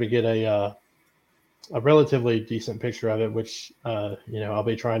was able to get a relatively decent picture of it, which, I'll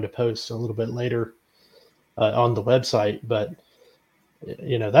be trying to post a little bit later on the website, but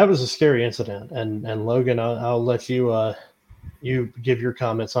that was a scary incident. And Logan, I'll let you you give your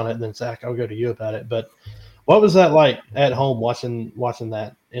comments on it, and then Zach, I'll go to you about it. But what was that like at home watching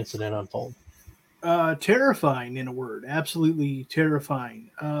that incident unfold? Terrifying, in a word. Absolutely terrifying.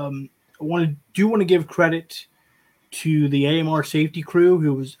 I want to give credit to the AMR safety crew,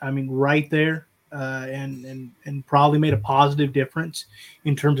 who was, right there, and probably made a positive difference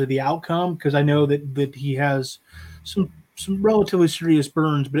in terms of the outcome, because I know that he has some relatively serious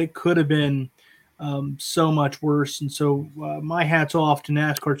burns, but it could have been so much worse. And so my hat's off to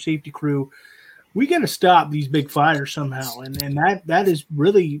NASCAR safety crew. We got to stop these big fires somehow. And that is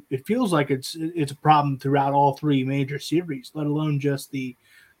really, it feels like it's a problem throughout all 3 major series, let alone just the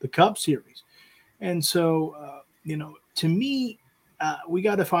Cup series. And so, to me, we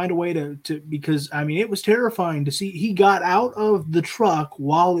got to find a way to because, it was terrifying to see. He got out of the truck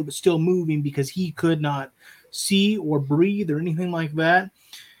while it was still moving because he could not see or breathe or anything like that.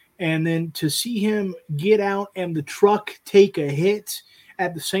 And then to see him get out and the truck take a hit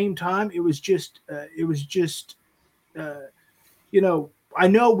at the same time, it was just I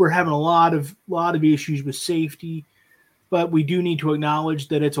know we're having a lot of issues with safety, but we do need to acknowledge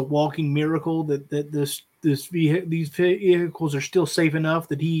that it's a walking miracle that these vehicles are still safe enough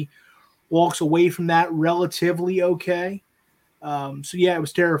that he walks away from that relatively okay. So yeah, it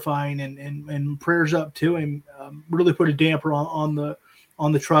was terrifying, and prayers up to him. Really put a damper on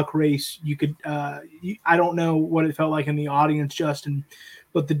the truck race. You could, I don't know what it felt like in the audience, Justin,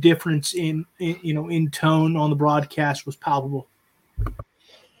 but the difference in tone on the broadcast was palpable.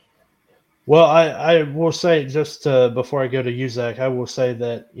 Well, I will say just before I go to you, Zach, I will say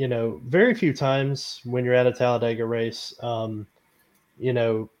that, very few times when you're at a Talladega race, you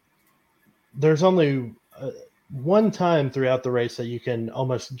know, there's only one time throughout the race that you can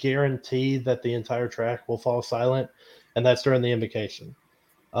almost guarantee that the entire track will fall silent, and that's during the invocation.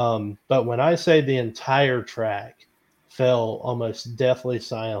 But when I say the entire track fell almost deathly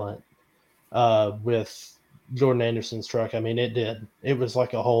silent with Jordan Anderson's truck, I mean, it did. It was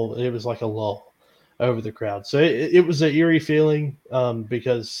like a lull over the crowd. So it was an eerie feeling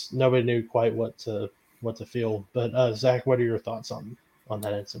because nobody knew quite what to feel. But Zach, what are your thoughts on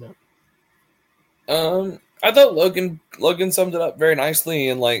that incident? I thought Logan summed it up very nicely,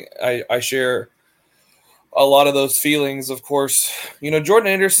 and like I share a lot of those feelings. Of course, Jordan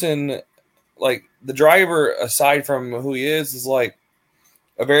Anderson, like the driver, aside from who he is like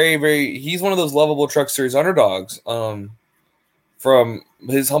a very he's one of those lovable truck series underdogs. From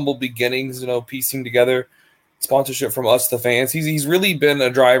his humble beginnings, piecing together sponsorship from us, the fans. He's really been a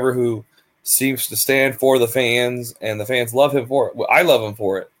driver who seems to stand for the fans, and the fans love him for it. Well, I love him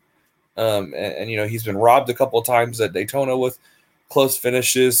for it. And he's been robbed a couple of times at Daytona with close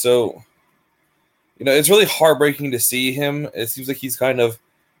finishes. So, it's really heartbreaking to see him. It seems like he's kind of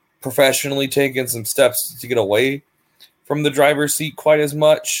professionally taken some steps to get away from the driver's seat quite as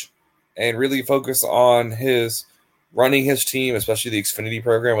much and really focus on running his team, especially the Xfinity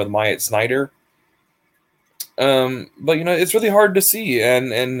program with Myatt Snyder. But it's really hard to see,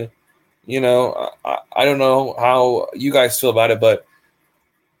 and I don't know how you guys feel about it, but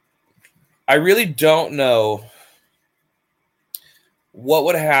I really don't know what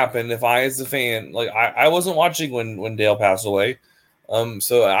would happen if I, as a fan, like I wasn't watching when Dale passed away,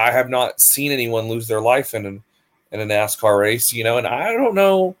 so I have not seen anyone lose their life in a NASCAR race, and I don't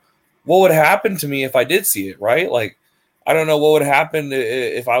know what would happen to me if I did see it, right? Like, I don't know what would happen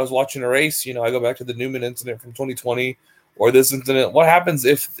if I was watching a race. I go back to the Newman incident from 2020 or this incident. What happens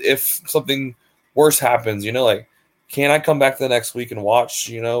if something worse happens? Like, can I come back the next week and watch?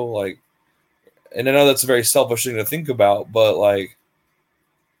 Like, and I know that's a very selfish thing to think about, but like,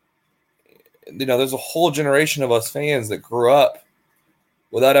 there's a whole generation of us fans that grew up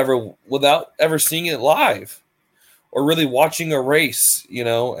without ever seeing it live or really watching a race,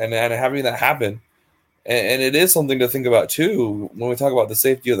 and having that happen. And it is something to think about too when we talk about the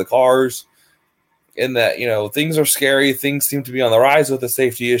safety of the cars, in that things are scary, things seem to be on the rise with the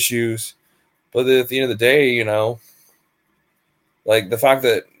safety issues, but at the end of the day, like the fact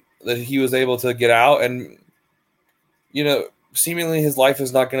that he was able to get out and seemingly his life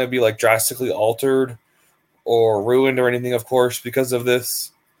is not going to be like drastically altered or ruined or anything, of course, because of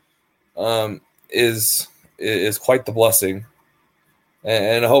this, is quite the blessing.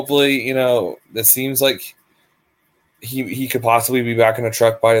 And hopefully, it seems like he could possibly be back in a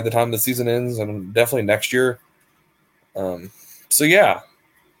truck by the time the season ends, and definitely next year. So yeah,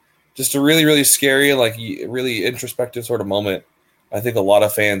 just a really, really scary and like really introspective sort of moment I think a lot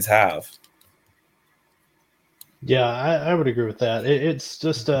of fans have. Yeah, I would agree with that. It's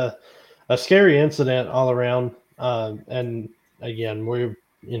just a scary incident all around. And again, we're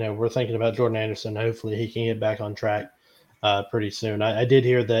thinking about Jordan Anderson. Hopefully, he can get back on track pretty soon. I did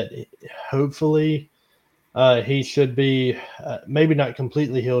hear that hopefully he should be maybe not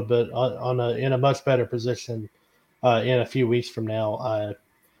completely healed, but in a much better position in a few weeks from now.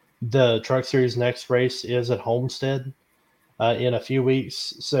 The Truck Series next race is at Homestead in a few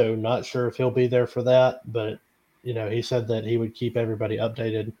weeks, so not sure if he'll be there for that, but he said that he would keep everybody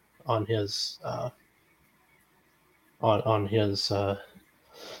updated on his on his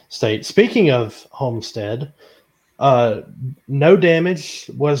state. Speaking of Homestead, no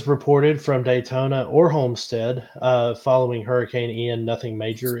damage was reported from Daytona or Homestead following Hurricane Ian. Nothing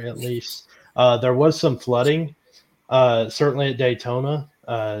major, at least. There was some flooding, certainly at Daytona.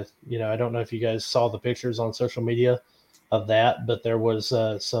 I don't know if you guys saw the pictures on social media of that, but there was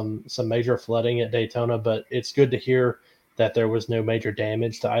some major flooding at Daytona. But it's good to hear that there was no major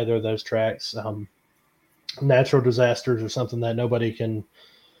damage to either of those tracks. Natural disasters are something that nobody can,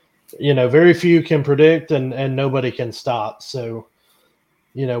 very few can predict, and nobody can stop. So,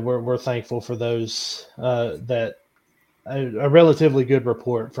 we're thankful for those that a relatively good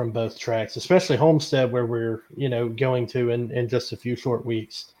report from both tracks, especially Homestead, where we're going to in just a few short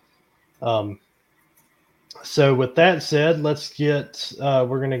weeks. So with that said, we're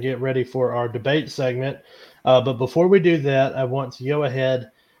going to get ready for our debate segment. But before we do that, I want to go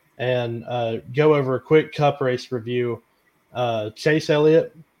ahead and go over a quick Cup race review. Chase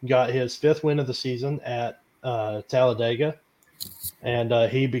Elliott got his 5th win of the season at Talladega. And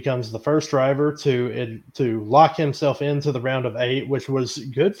he becomes the first driver to lock himself into the round of 8, which was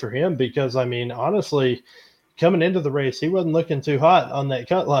good for him because, I mean, honestly, coming into the race, he wasn't looking too hot on that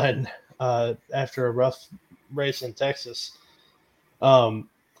cut line after a rough race in Texas.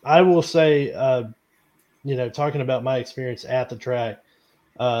 I will say, talking about my experience at the track,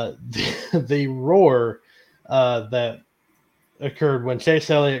 the roar that occurred when Chase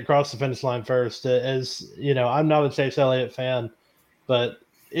Elliott crossed the finish line first, as I'm not a Chase Elliott fan, but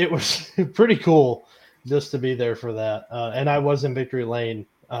it was pretty cool just to be there for that. And I was in victory lane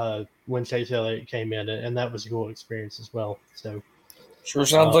when Chase Elliott came in, and that was a cool experience as well. So Sure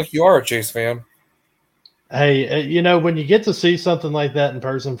sounds like you are a Chase fan. hey, when you get to see something like that in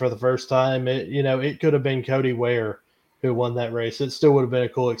person for the first time, it could have been Cody Ware who won that race. It still would have been a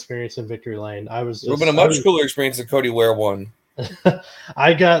cool experience in victory lane. It would have been a much cooler experience if Cody Ware won.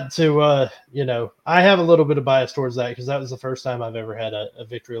 I got to, I have a little bit of bias towards that because that was the first time I've ever had a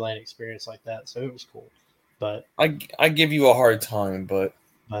victory lane experience like that. So it was cool. But I give you a hard time, but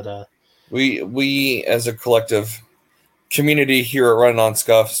we as a collective community here at Runnin on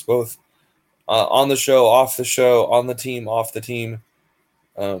Scuffs, both on the show, off the show, on the team, off the team,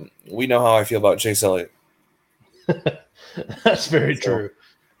 we know how I feel about Chase Elliott. That's very true.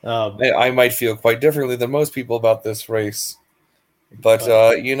 I might feel quite differently than most people about this race. But,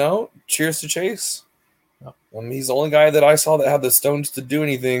 cheers to Chase. He's the only guy that I saw that had the stones to do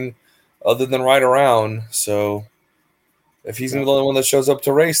anything other than ride around. So if he's the only one that shows up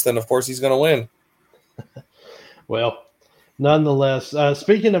to race, then of course he's going to win. Well, nonetheless,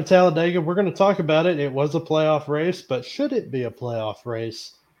 speaking of Talladega, we're going to talk about it. It was a playoff race, but should it be a playoff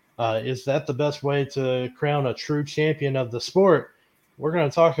race? Is that the best way to crown a true champion of the sport? We're going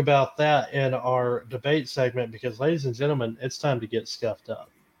to talk about that in our debate segment because, ladies and gentlemen, it's time to get scuffed up.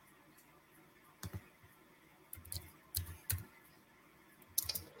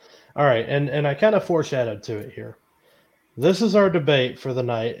 All right, and I kind of foreshadowed to it here. This is our debate for the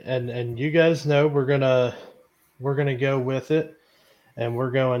night, and you guys know we're gonna go with it, and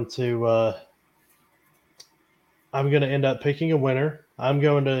we're going to. I'm going to end up picking a winner. I'm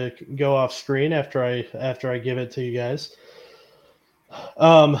going to go off screen after I give it to you guys.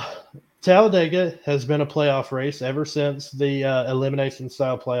 Talladega has been a playoff race ever since the elimination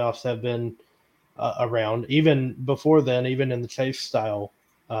style playoffs have been around. Even before then, even in the chase style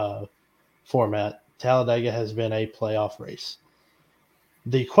format, Talladega has been a playoff race.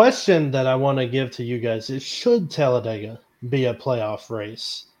 The question that I want to give to you guys is: should Talladega be a playoff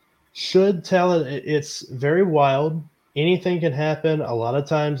race? It's very wild. Anything can happen. A lot of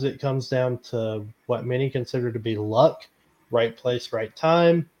times it comes down to what many consider to be luck, right place, right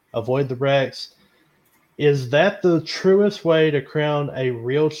time, avoid the wrecks. Is that the truest way to crown a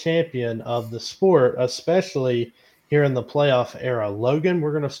real champion of the sport, especially here in the playoff era? Logan,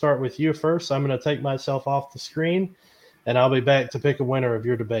 we're going to start with you first. I'm going to take myself off the screen, and I'll be back to pick a winner of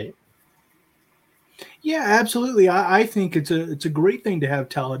your debate. Yeah, absolutely. I think it's a great thing to have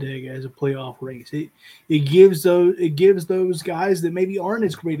Talladega as a playoff race. It gives those guys that maybe aren't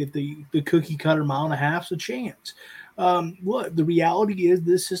as great at the cookie cutter mile and a half a chance. Look, the reality is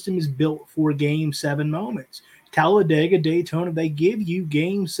this system is built for Game 7 moments. Talladega, Daytona, they give you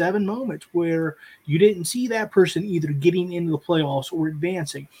Game 7 moments where you didn't see that person either getting into the playoffs or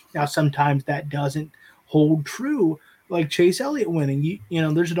advancing. Now, sometimes that doesn't hold true. Like Chase Elliott winning, you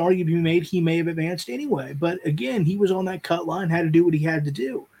know, there's an argument to be made he may have advanced anyway. But again, he was on that cut line, had to do what he had to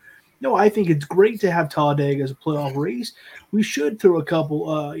do. No, I think it's great to have Talladega as a playoff race. We should throw a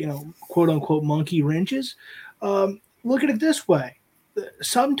couple, quote unquote, monkey wrenches. Look at it this way.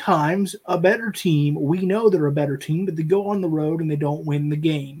 Sometimes a better team, we know they're a better team, but they go on the road and they don't win the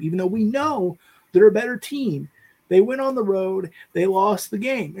game. Even though we know they're a better team, they went on the road, they lost the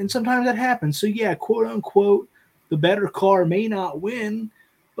game. And sometimes that happens. So, yeah, quote unquote, the better car may not win,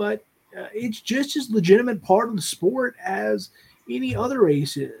 but it's just as legitimate part of the sport as any other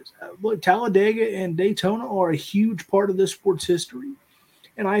race is. Look, Talladega and Daytona are a huge part of this sport's history.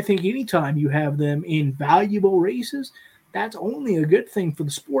 And I think anytime you have them in valuable races, that's only a good thing for the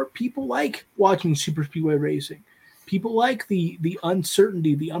sport. People like watching super speedway racing. People like the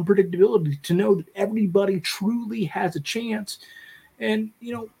uncertainty, the unpredictability, to know that everybody truly has a chance. And,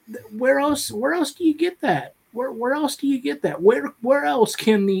 you know, where else do you get that? Where else do you get that? Where else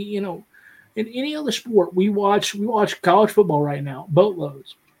can in any other sport we watch college football right now,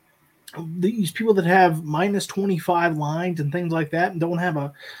 boatloads. These people that have minus 25 lines and things like that and don't have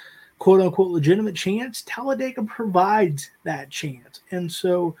a quote unquote legitimate chance, Talladega provides that chance. And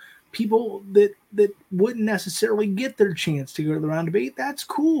so people that wouldn't necessarily get their chance to go to the round of 8, that's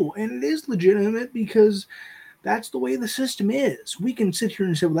cool. And it is legitimate because That's the way the system is. We can sit here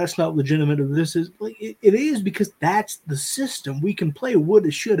and say, well, that's not legitimate, or this is like it is, because that's the system. We can play woulda,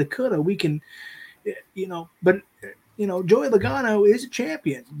 shoulda, coulda. We can, but Joey Logano is a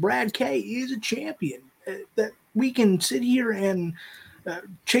champion. Brad Kay is a champion. That we can sit here and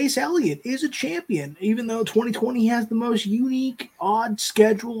Chase Elliott is a champion, even though 2020 has the most unique, odd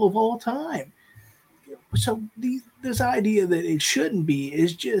schedule of all time. So this idea that it shouldn't be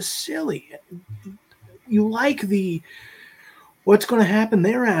is just silly. You like the what's going to happen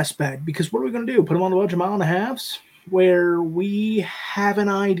there aspect, because what are we going to do? Put them on a bunch of mile and a halves where we have an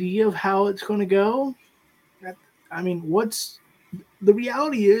idea of how it's going to go? I mean, what's the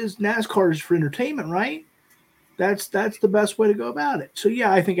reality is NASCAR is for entertainment, right? That's the best way to go about it. So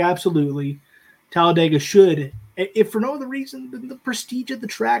yeah, I think absolutely Talladega should, if for no other reason than the prestige of the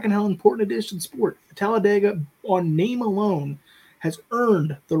track and how important it is to the sport. Talladega, on name alone, has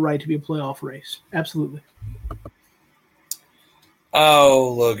earned the right to be a playoff race. Absolutely.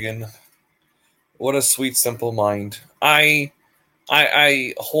 Oh, Logan, what a sweet, simple mind. I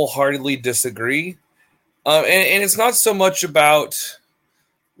wholeheartedly disagree. And it's not so much about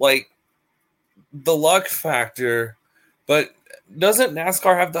like the luck factor, but doesn't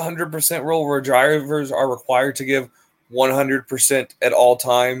NASCAR have the 100% rule where drivers are required to give 100% at all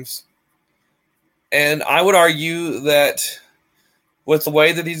times? And I would argue that with the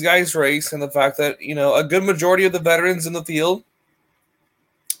way that these guys race and the fact that, a good majority of the veterans in the field,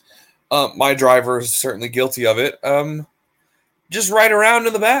 my driver is certainly guilty of it, just ride around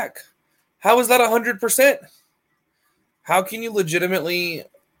in the back. How is that 100%? How can you legitimately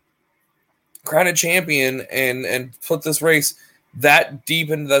crown a champion and put this race that deep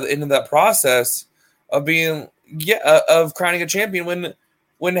into that process of being of crowning a champion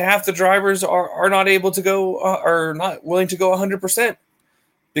when half the drivers are not able to go are not willing to go 100%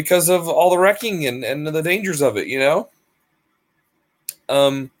 because of all the wrecking and the dangers of it,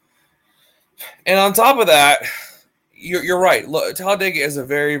 and on top of that, you're right. Look, Talladega is a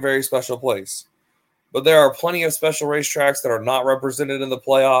very, very special place, but there are plenty of special racetracks that are not represented in the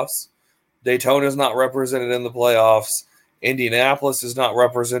playoffs. Daytona is not represented in the playoffs. Indianapolis is not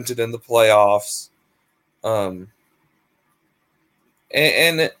represented in the playoffs. And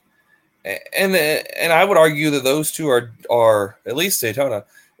I would argue that those two are at least Daytona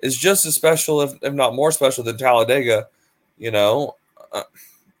is just as special, if not more special than Talladega.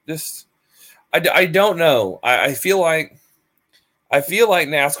 I don't know. I feel like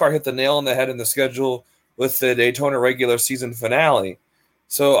NASCAR hit the nail on the head in the schedule with the Daytona regular season finale.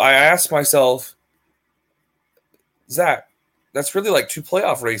 So I asked myself, Zach, that's really like 2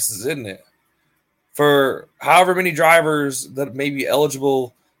 playoff races, isn't it? For however many drivers that may be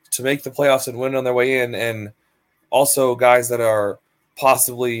eligible to make the playoffs and win on their way in, and also guys that are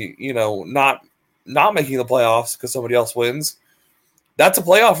possibly, not making the playoffs because somebody else wins. That's a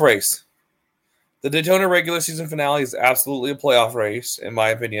playoff race. The Daytona regular season finale is absolutely a playoff race, in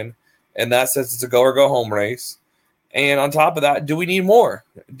my opinion. In that sense, it's a go or go home race. And on top of that, do we need more?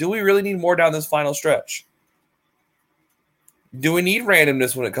 Do we really need more down this final stretch? Do we need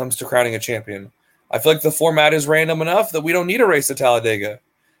randomness when it comes to crowning a champion? I feel like the format is random enough that we don't need a race at Talladega.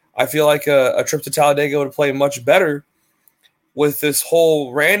 I feel like a trip to Talladega would play much better with this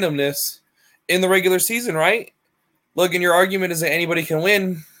whole randomness in the regular season, right? Look, and your argument is that anybody can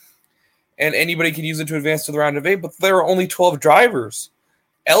win and anybody can use it to advance to the round of 8, but there are only 12 drivers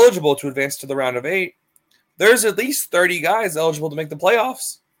eligible to advance to the round of 8. There's at least 30 guys eligible to make the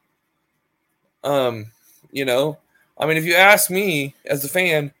playoffs. If you ask me as a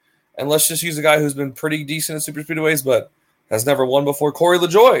fan, and let's just use a guy who's been pretty decent at super speedways, but has never won before, Corey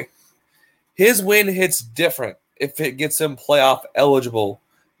LaJoie. His win hits different if it gets him playoff eligible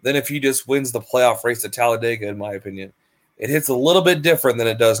than if he just wins the playoff race at Talladega, in my opinion. It hits a little bit different than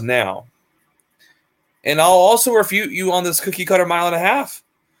it does now. And I'll also refute you on this cookie cutter mile and a half.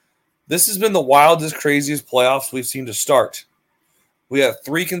 This has been the wildest, craziest playoffs we've seen to start. We have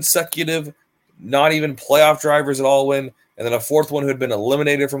 3 consecutive, not even playoff drivers at all win, and then a 4th one who had been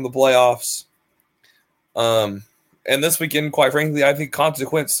eliminated from the playoffs. And this weekend, quite frankly, I think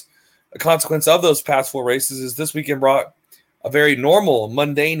a consequence of those past 4 races is this weekend brought a very normal,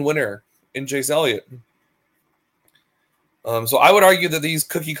 mundane winner in Chase Elliott. So I would argue that these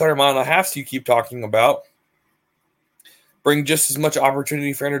cookie cutter mile and a halves you keep talking about bring just as much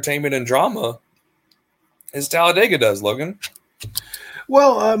opportunity for entertainment and drama as Talladega does, Logan.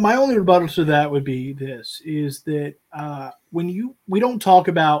 Well, my only rebuttal to that would be this, is that we don't talk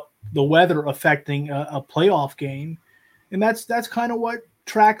about the weather affecting a playoff game, and that's kind of what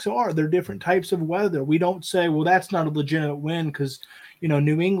tracks are. They're different types of weather. We don't say, well, that's not a legitimate win because,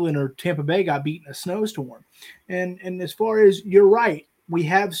 New England or Tampa Bay got beat in a snowstorm. And as far as you're right, we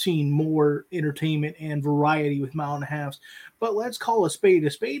have seen more entertainment and variety with mile and a halves. But let's call a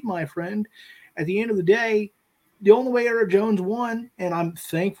spade, my friend. At the end of the day, the only way Eric Jones won, and I'm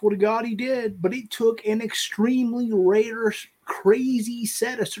thankful to God he did, but it took an extremely rare, crazy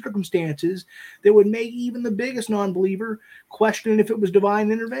set of circumstances that would make even the biggest non-believer question if it was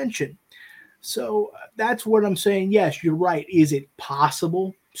divine intervention. So that's what I'm saying. Yes, you're right. Is it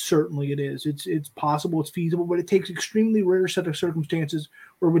possible? Certainly it is. It's possible, it's feasible, but it takes extremely rare set of circumstances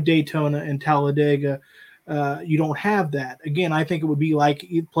where with Daytona and Talladega, you don't have that. Again, I think it would be like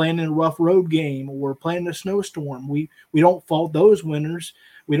playing in a rough road game or playing in a snowstorm. We don't fault those winners.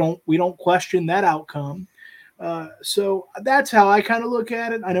 We don't question that outcome. So that's how I kind of look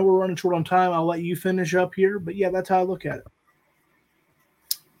at it. I know we're running short on time. I'll let you finish up here, but yeah, that's how I look at it.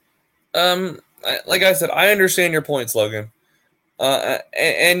 Like I said, I understand your points, Logan.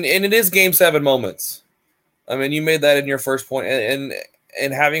 And it is Game 7 moments. I mean, you made that in your first point,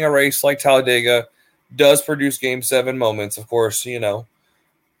 and having a race like Talladega does produce Game 7 moments, of course,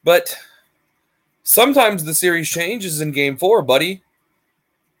 But sometimes the series changes in Game 4, buddy.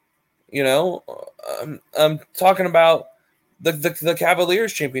 I'm talking about the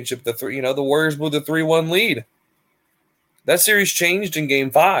Cavaliers championship. The Warriors blew the 3-1 lead. That series changed in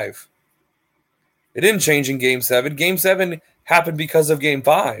Game 5. It didn't change in Game 7. Game 7 happened because of Game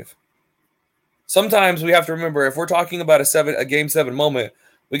 5. Sometimes we have to remember, if we're talking about a Game 7 moment,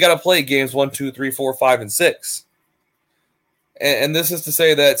 we got to play games 1, 2, 3, 4, 5, and 6. And this is to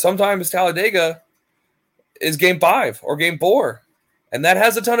say that sometimes Talladega is Game 5 or Game 4. And that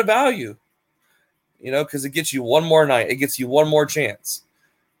has a ton of value, because it gets you one more night. It gets you one more chance,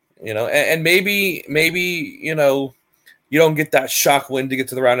 and maybe, you don't get that shock win to get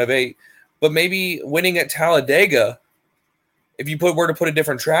to the round of 8, but maybe winning at Talladega, if you were to put a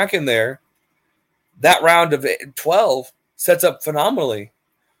different track in there, that round of 12 sets up phenomenally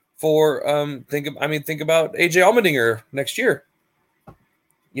for, think about AJ Allmendinger next year.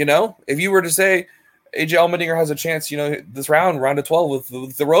 If you were to say AJ Allmendinger has a chance, this round of 12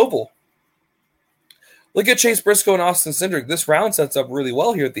 with the Roval. Look at Chase Briscoe and Austin Cindric. This round sets up really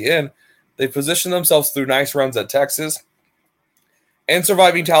well here at the end. They positioned themselves through nice runs at Texas and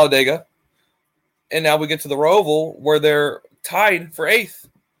surviving Talladega. And now we get to the Roval where they're tied for 8th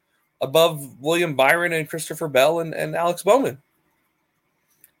above William Byron and Christopher Bell and Alex Bowman.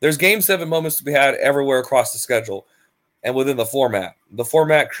 There's Game 7 moments to be had everywhere across the schedule and within the format. The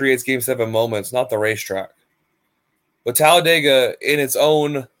format creates Game 7 moments, not the racetrack. But Talladega, in its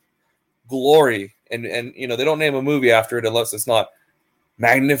own glory, and they don't name a movie after it unless it's not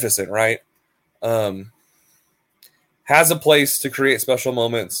magnificent, right? Has a place to create special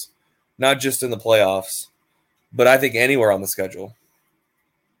moments, not just in the playoffs, but I think anywhere on the schedule.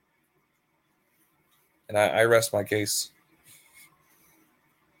 And I rest my case.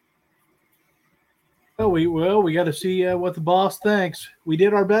 We got to see what the boss thinks. We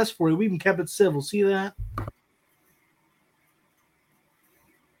did our best for you. We even kept it civil. See that?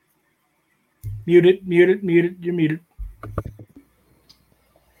 Muted. You're muted.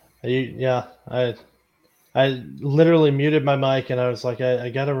 Yeah, I literally muted my mic, and I was like,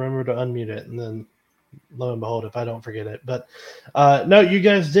 I got to remember to unmute it, and then lo and behold, if I don't forget it. But no, you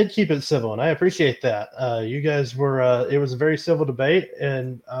guys did keep it civil, and I appreciate that. You guys were it was a very civil debate,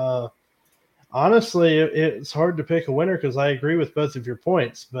 and honestly, it's hard to pick a winner because I agree with both of your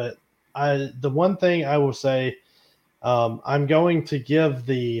points. But the one thing I will say, I'm going to give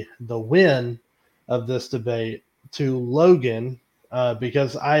the win of this debate to Logan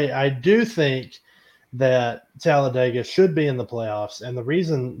because I do think that Talladega should be in the playoffs. And the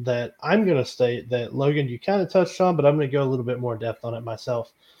reason that I'm going to state that, Logan, you kind of touched on, but I'm going to go a little bit more in depth on it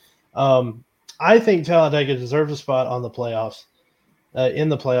myself. I think Talladega deserves a spot on the playoffs, in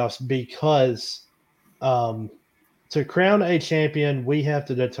the playoffs, because to crown a champion, we have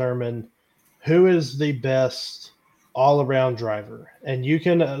to determine who is the best all-around driver. And you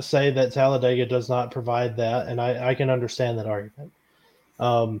can say that Talladega does not provide that, and I can understand that argument.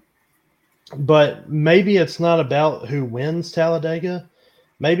 But maybe it's not about who wins Talladega.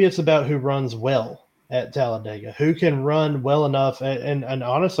 Maybe it's about who runs well at Talladega, who can run well enough. And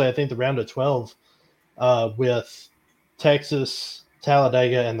honestly, I think the round of 12 with Texas,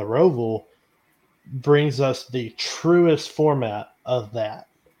 Talladega, and the Roval brings us the truest format of that,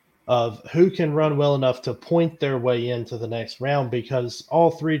 of who can run well enough to point their way into the next round, because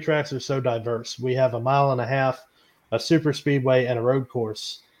all three tracks are so diverse. We have a mile and a half, a super speedway, and a road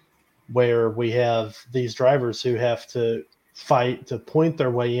course, where we have these drivers who have to fight to point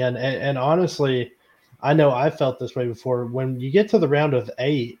their way in. And honestly, I know I felt this way before. When you get to the round of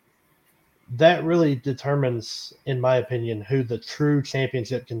 8, that really determines, in my opinion, who the true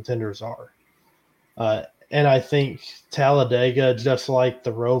championship contenders are. And I think Talladega, just like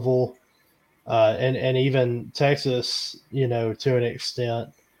the Roval, and even Texas, to an extent.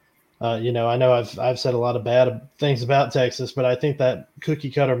 I know I've said a lot of bad things about Texas, but I think that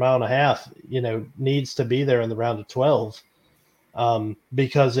cookie cutter mile and a half, needs to be there in the round of 12,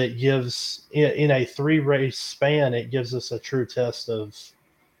 because it gives, in a 3-race span, it gives us a true test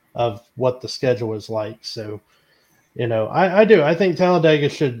of what the schedule is like. So, I do. I think Talladega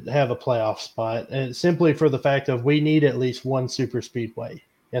should have a playoff spot, and simply for the fact of we need at least one super speedway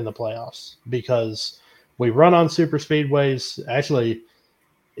in the playoffs, because we run on super speedways. Actually,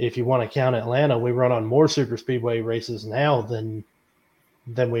 if you want to count Atlanta, we run on more super speedway races now than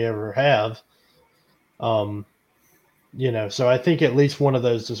we ever have. So I think at least one of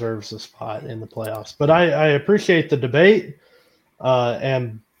those deserves a spot in the playoffs. But I appreciate the debate,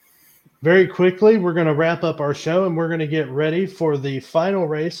 and very quickly, we're going to wrap up our show, and we're going to get ready for the final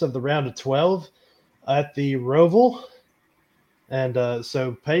race of the round of 12 at the Roval. And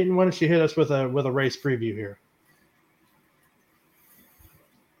so, Peyton, why don't you hit us with a race preview here?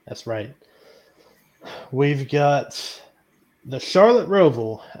 That's right. We've got the Charlotte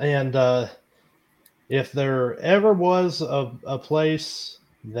Roval, and if there ever was a place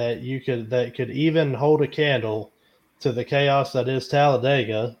that could even hold a candle to the chaos that is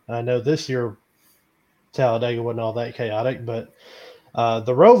Talladega, I know this year Talladega wasn't all that chaotic, but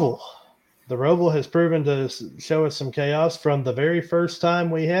the Roval has proven to show us some chaos from the very first time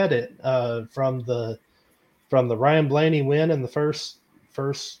we had it, from the Ryan Blaney win in the first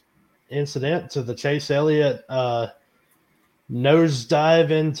incident to the Chase Elliott nosedive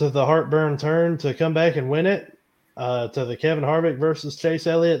into the heartburn turn to come back and win it, to the Kevin Harvick versus Chase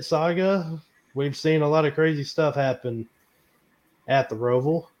Elliott saga. We've seen a lot of crazy stuff happen at the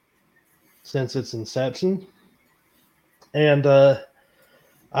Roval since its inception. And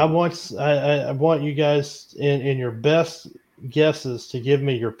I want you guys in your best guesses to give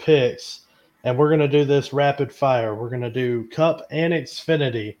me your picks, and we're going to do this rapid fire. We're going to do Cup and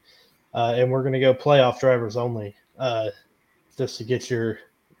Xfinity, and we're going to go playoff drivers only, just to get your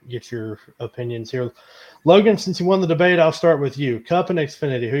opinions here. Logan, since you won the debate, I'll start with you. Cup and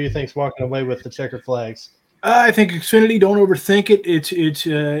Xfinity, who you think's walking away with the checkered flags? I think Xfinity, don't overthink it.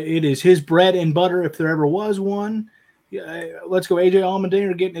 It is his bread and butter if there ever was one. Let's go AJ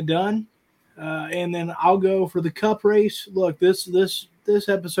Allmendinger getting it done. And then I'll go for the Cup race. Look, this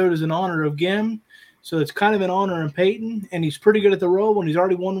episode is in honor of Gim, so it's kind of in honor of Peyton, and he's pretty good at the Roval, and he's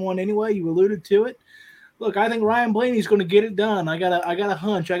already won one anyway. You alluded to it. Look, I think Ryan Blaney's going to get it done. I got a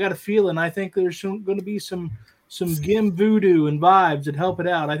hunch. I got a feeling. I think there's going to be some Gim voodoo and vibes that help it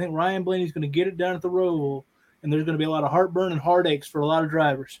out. I think Ryan Blaney's going to get it done at the Roval, and there's going to be a lot of heartburn and heartaches for a lot of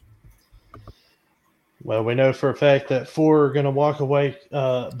drivers. Well, we know for a fact that 4 are going to walk away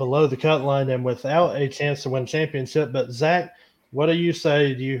below the cut line and without a chance to win championship. But Zach, what do you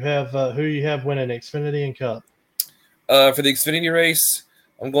say? Do you have who you have winning Xfinity and Cup? For the Xfinity race,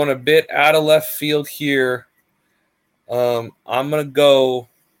 I'm going a bit out of left field here. I'm going to go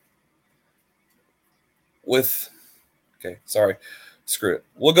with – okay, sorry. Screw it.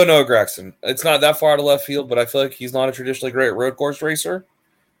 We'll go Noah Gragson. It's not that far out of left field, but I feel like he's not a traditionally great road course racer.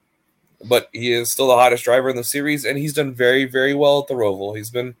 But he is still the hottest driver in the series, and he's done very, very well at the Roval. He's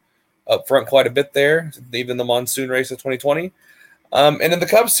been up front quite a bit there, even the monsoon race of 2020. And in the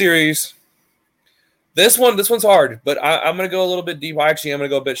Cup Series, this one's hard, but I'm going to go a little bit deep. Actually, I'm going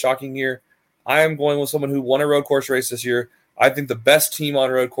to go a bit shocking here. I am going with someone who won a road course race this year. I think the best team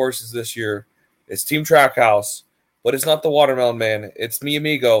on road courses this year is Team Trackhouse, but it's not the Watermelon Man. It's mi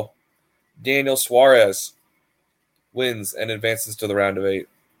amigo, Daniel Suarez, wins and advances to the round of 8.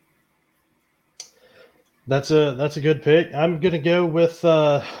 That's a good pick. I'm gonna go with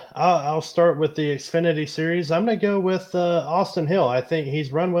I'll start with the Xfinity series. I'm gonna go with Austin Hill. I think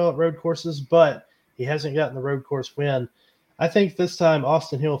he's run well at road courses, but he hasn't gotten the road course win. I think this time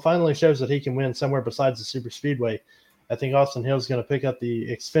Austin Hill finally shows that he can win somewhere besides the super speedway. I think Austin Hill is going to pick up the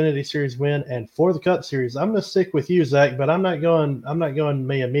Xfinity series win, and for the Cup series, I'm going to stick with you, Zach. But I'm not going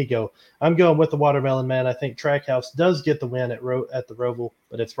mi amigo. I'm going with the Watermelon Man. I think Trackhouse does get the win at the Roval,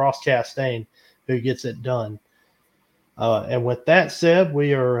 but it's Ross Chastain who gets it done. And with that said,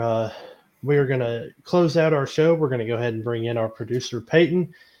 we are going to close out our show. We're going to go ahead and bring in our producer,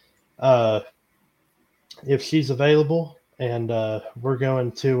 Peyton, if she's available. And we're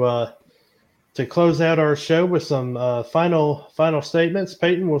going to close out our show with some final statements.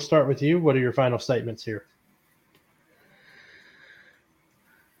 Peyton, we'll start with you. What are your final statements here?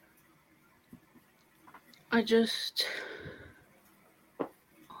 I just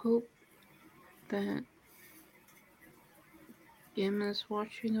hope that Gim is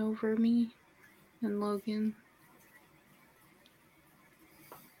watching over me and Logan,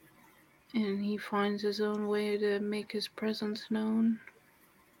 and he finds his own way to make his presence known.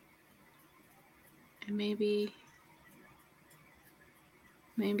 And maybe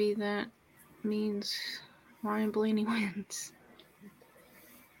that means Ryan Blaney wins.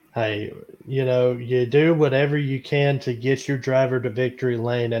 Hey, you do whatever you can to get your driver to victory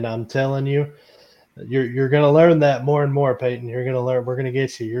lane, and I'm telling you, you're going to learn that more and more, Peyton. You're going to learn. We're going to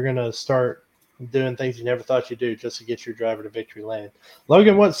get you. You're going to start doing things you never thought you'd do just to get your driver to victory lane.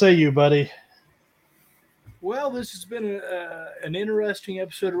 Logan, what say you, buddy? Well, this has been an interesting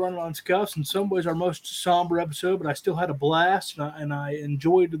episode of Running on Scuffs. In some ways, our most somber episode, but I still had a blast, and I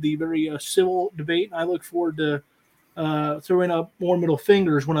enjoyed the very civil debate. And I look forward to throwing up more middle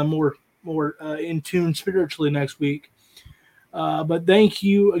fingers when I'm more in tune spiritually next week. But thank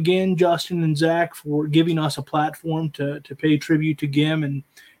you again, Justin and Zach, for giving us a platform to pay tribute to Gim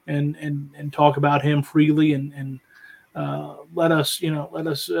and talk about him freely and let us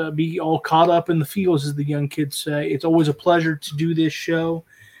be all caught up in the feels, as the young kids say. It's always a pleasure to do this show,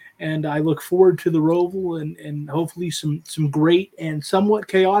 and I look forward to the Roval and hopefully some great and somewhat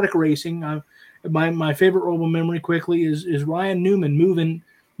chaotic racing. My favorite Roval memory quickly is Ryan Newman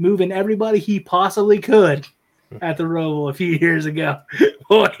moving everybody he possibly could at the Roval a few years ago.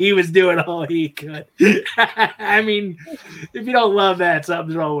 Boy, he was doing all he could. I mean, if you don't love that,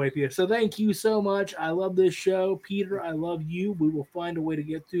 something's wrong with you. So thank you so much. I love this show. Peter, I love you. We will find a way to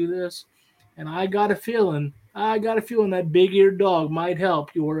get through this. And I got a feeling that big-eared dog might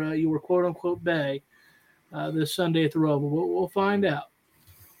help your quote-unquote bay this Sunday at the Roval. We'll find out.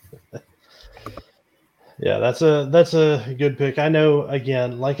 Yeah, that's a good pick. I know,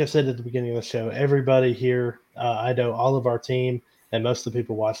 again, like I said at the beginning of the show, everybody here, I know all of our team and most of the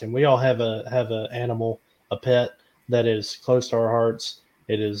people watching, we all have a animal, a pet that is close to our hearts.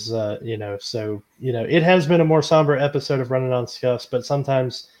 It is, so it has been a more somber episode of Running on Scuffs, but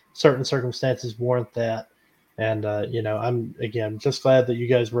sometimes certain circumstances warrant that. And I'm again just glad that you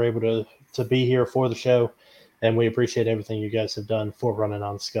guys were able to be here for the show, and we appreciate everything you guys have done for Running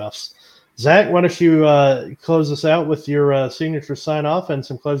on Scuffs. Zach, why don't you close us out with your signature sign-off and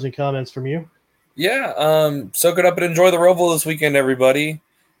some closing comments from you? Yeah, soak it up and enjoy the Roval this weekend, everybody.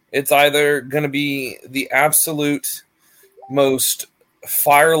 It's either going to be the absolute most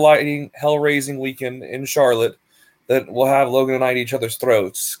fire-lighting, hell-raising weekend in Charlotte that will have Logan and I at each other's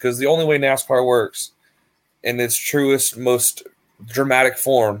throats, because the only way NASCAR works in its truest, most dramatic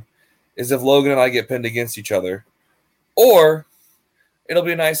form is if Logan and I get pinned against each other. Or it'll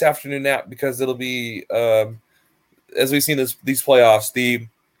be a nice afternoon nap, because it'll be, as we've seen these playoffs, the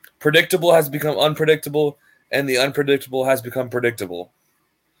predictable has become unpredictable, and the unpredictable has become predictable.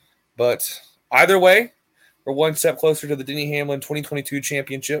 But either way, we're one step closer to the Denny Hamlin 2022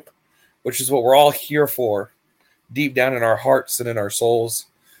 championship, which is what we're all here for, deep down in our hearts and in our souls.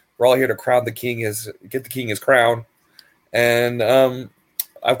 We're all here to get the king his crown. And,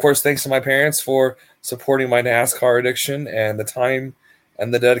 of course, thanks to my parents for supporting my NASCAR addiction and the time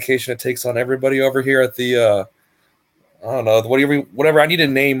and the dedication it takes on everybody over here at the, I don't know, whatever. I need to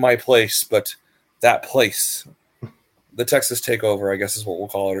name my place, but that place, the Texas Takeover, I guess is what we'll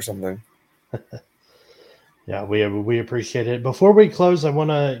call it, or something. Yeah, we appreciate it. Before we close, I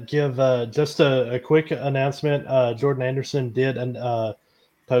want to give just a quick announcement. Jordan Anderson did a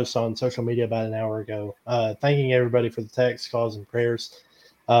post on social media about an hour ago, thanking everybody for the texts, calls, and prayers.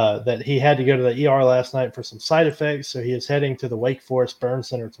 That he had to go to the ER last night for some side effects, so he is heading to the Wake Forest Burn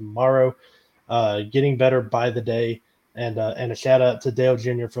Center tomorrow, getting better by the day. And a shout out to Dale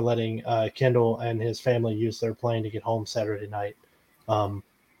Jr. for letting Kendall and his family use their plane to get home Saturday night.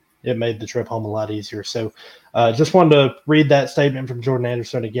 It made the trip home a lot easier. So just wanted to read that statement from Jordan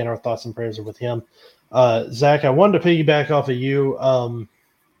Anderson. Again, our thoughts and prayers are with him. Zach, I wanted to piggyback off of you.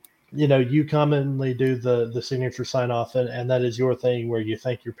 You commonly do the signature sign off, and that is your thing where you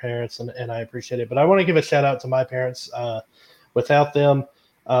thank your parents, and I appreciate it. But I want to give a shout out to my parents. Without them,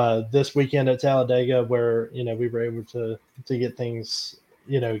 this weekend at Talladega, where we were able to get things,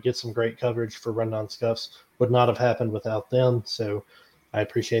 get some great coverage for Running on Scuffs, would not have happened without them. So I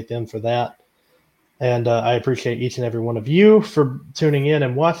appreciate them for that. And I appreciate each and every one of you for tuning in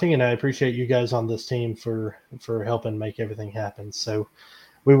and watching, and I appreciate you guys on this team for helping make everything happen. So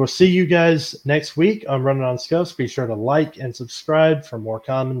we will see you guys next week on Running on Scuffs. Be sure to like and subscribe for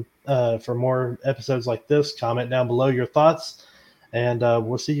more episodes like this. Comment down below your thoughts, and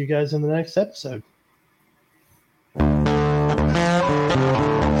we'll see you guys in the next episode.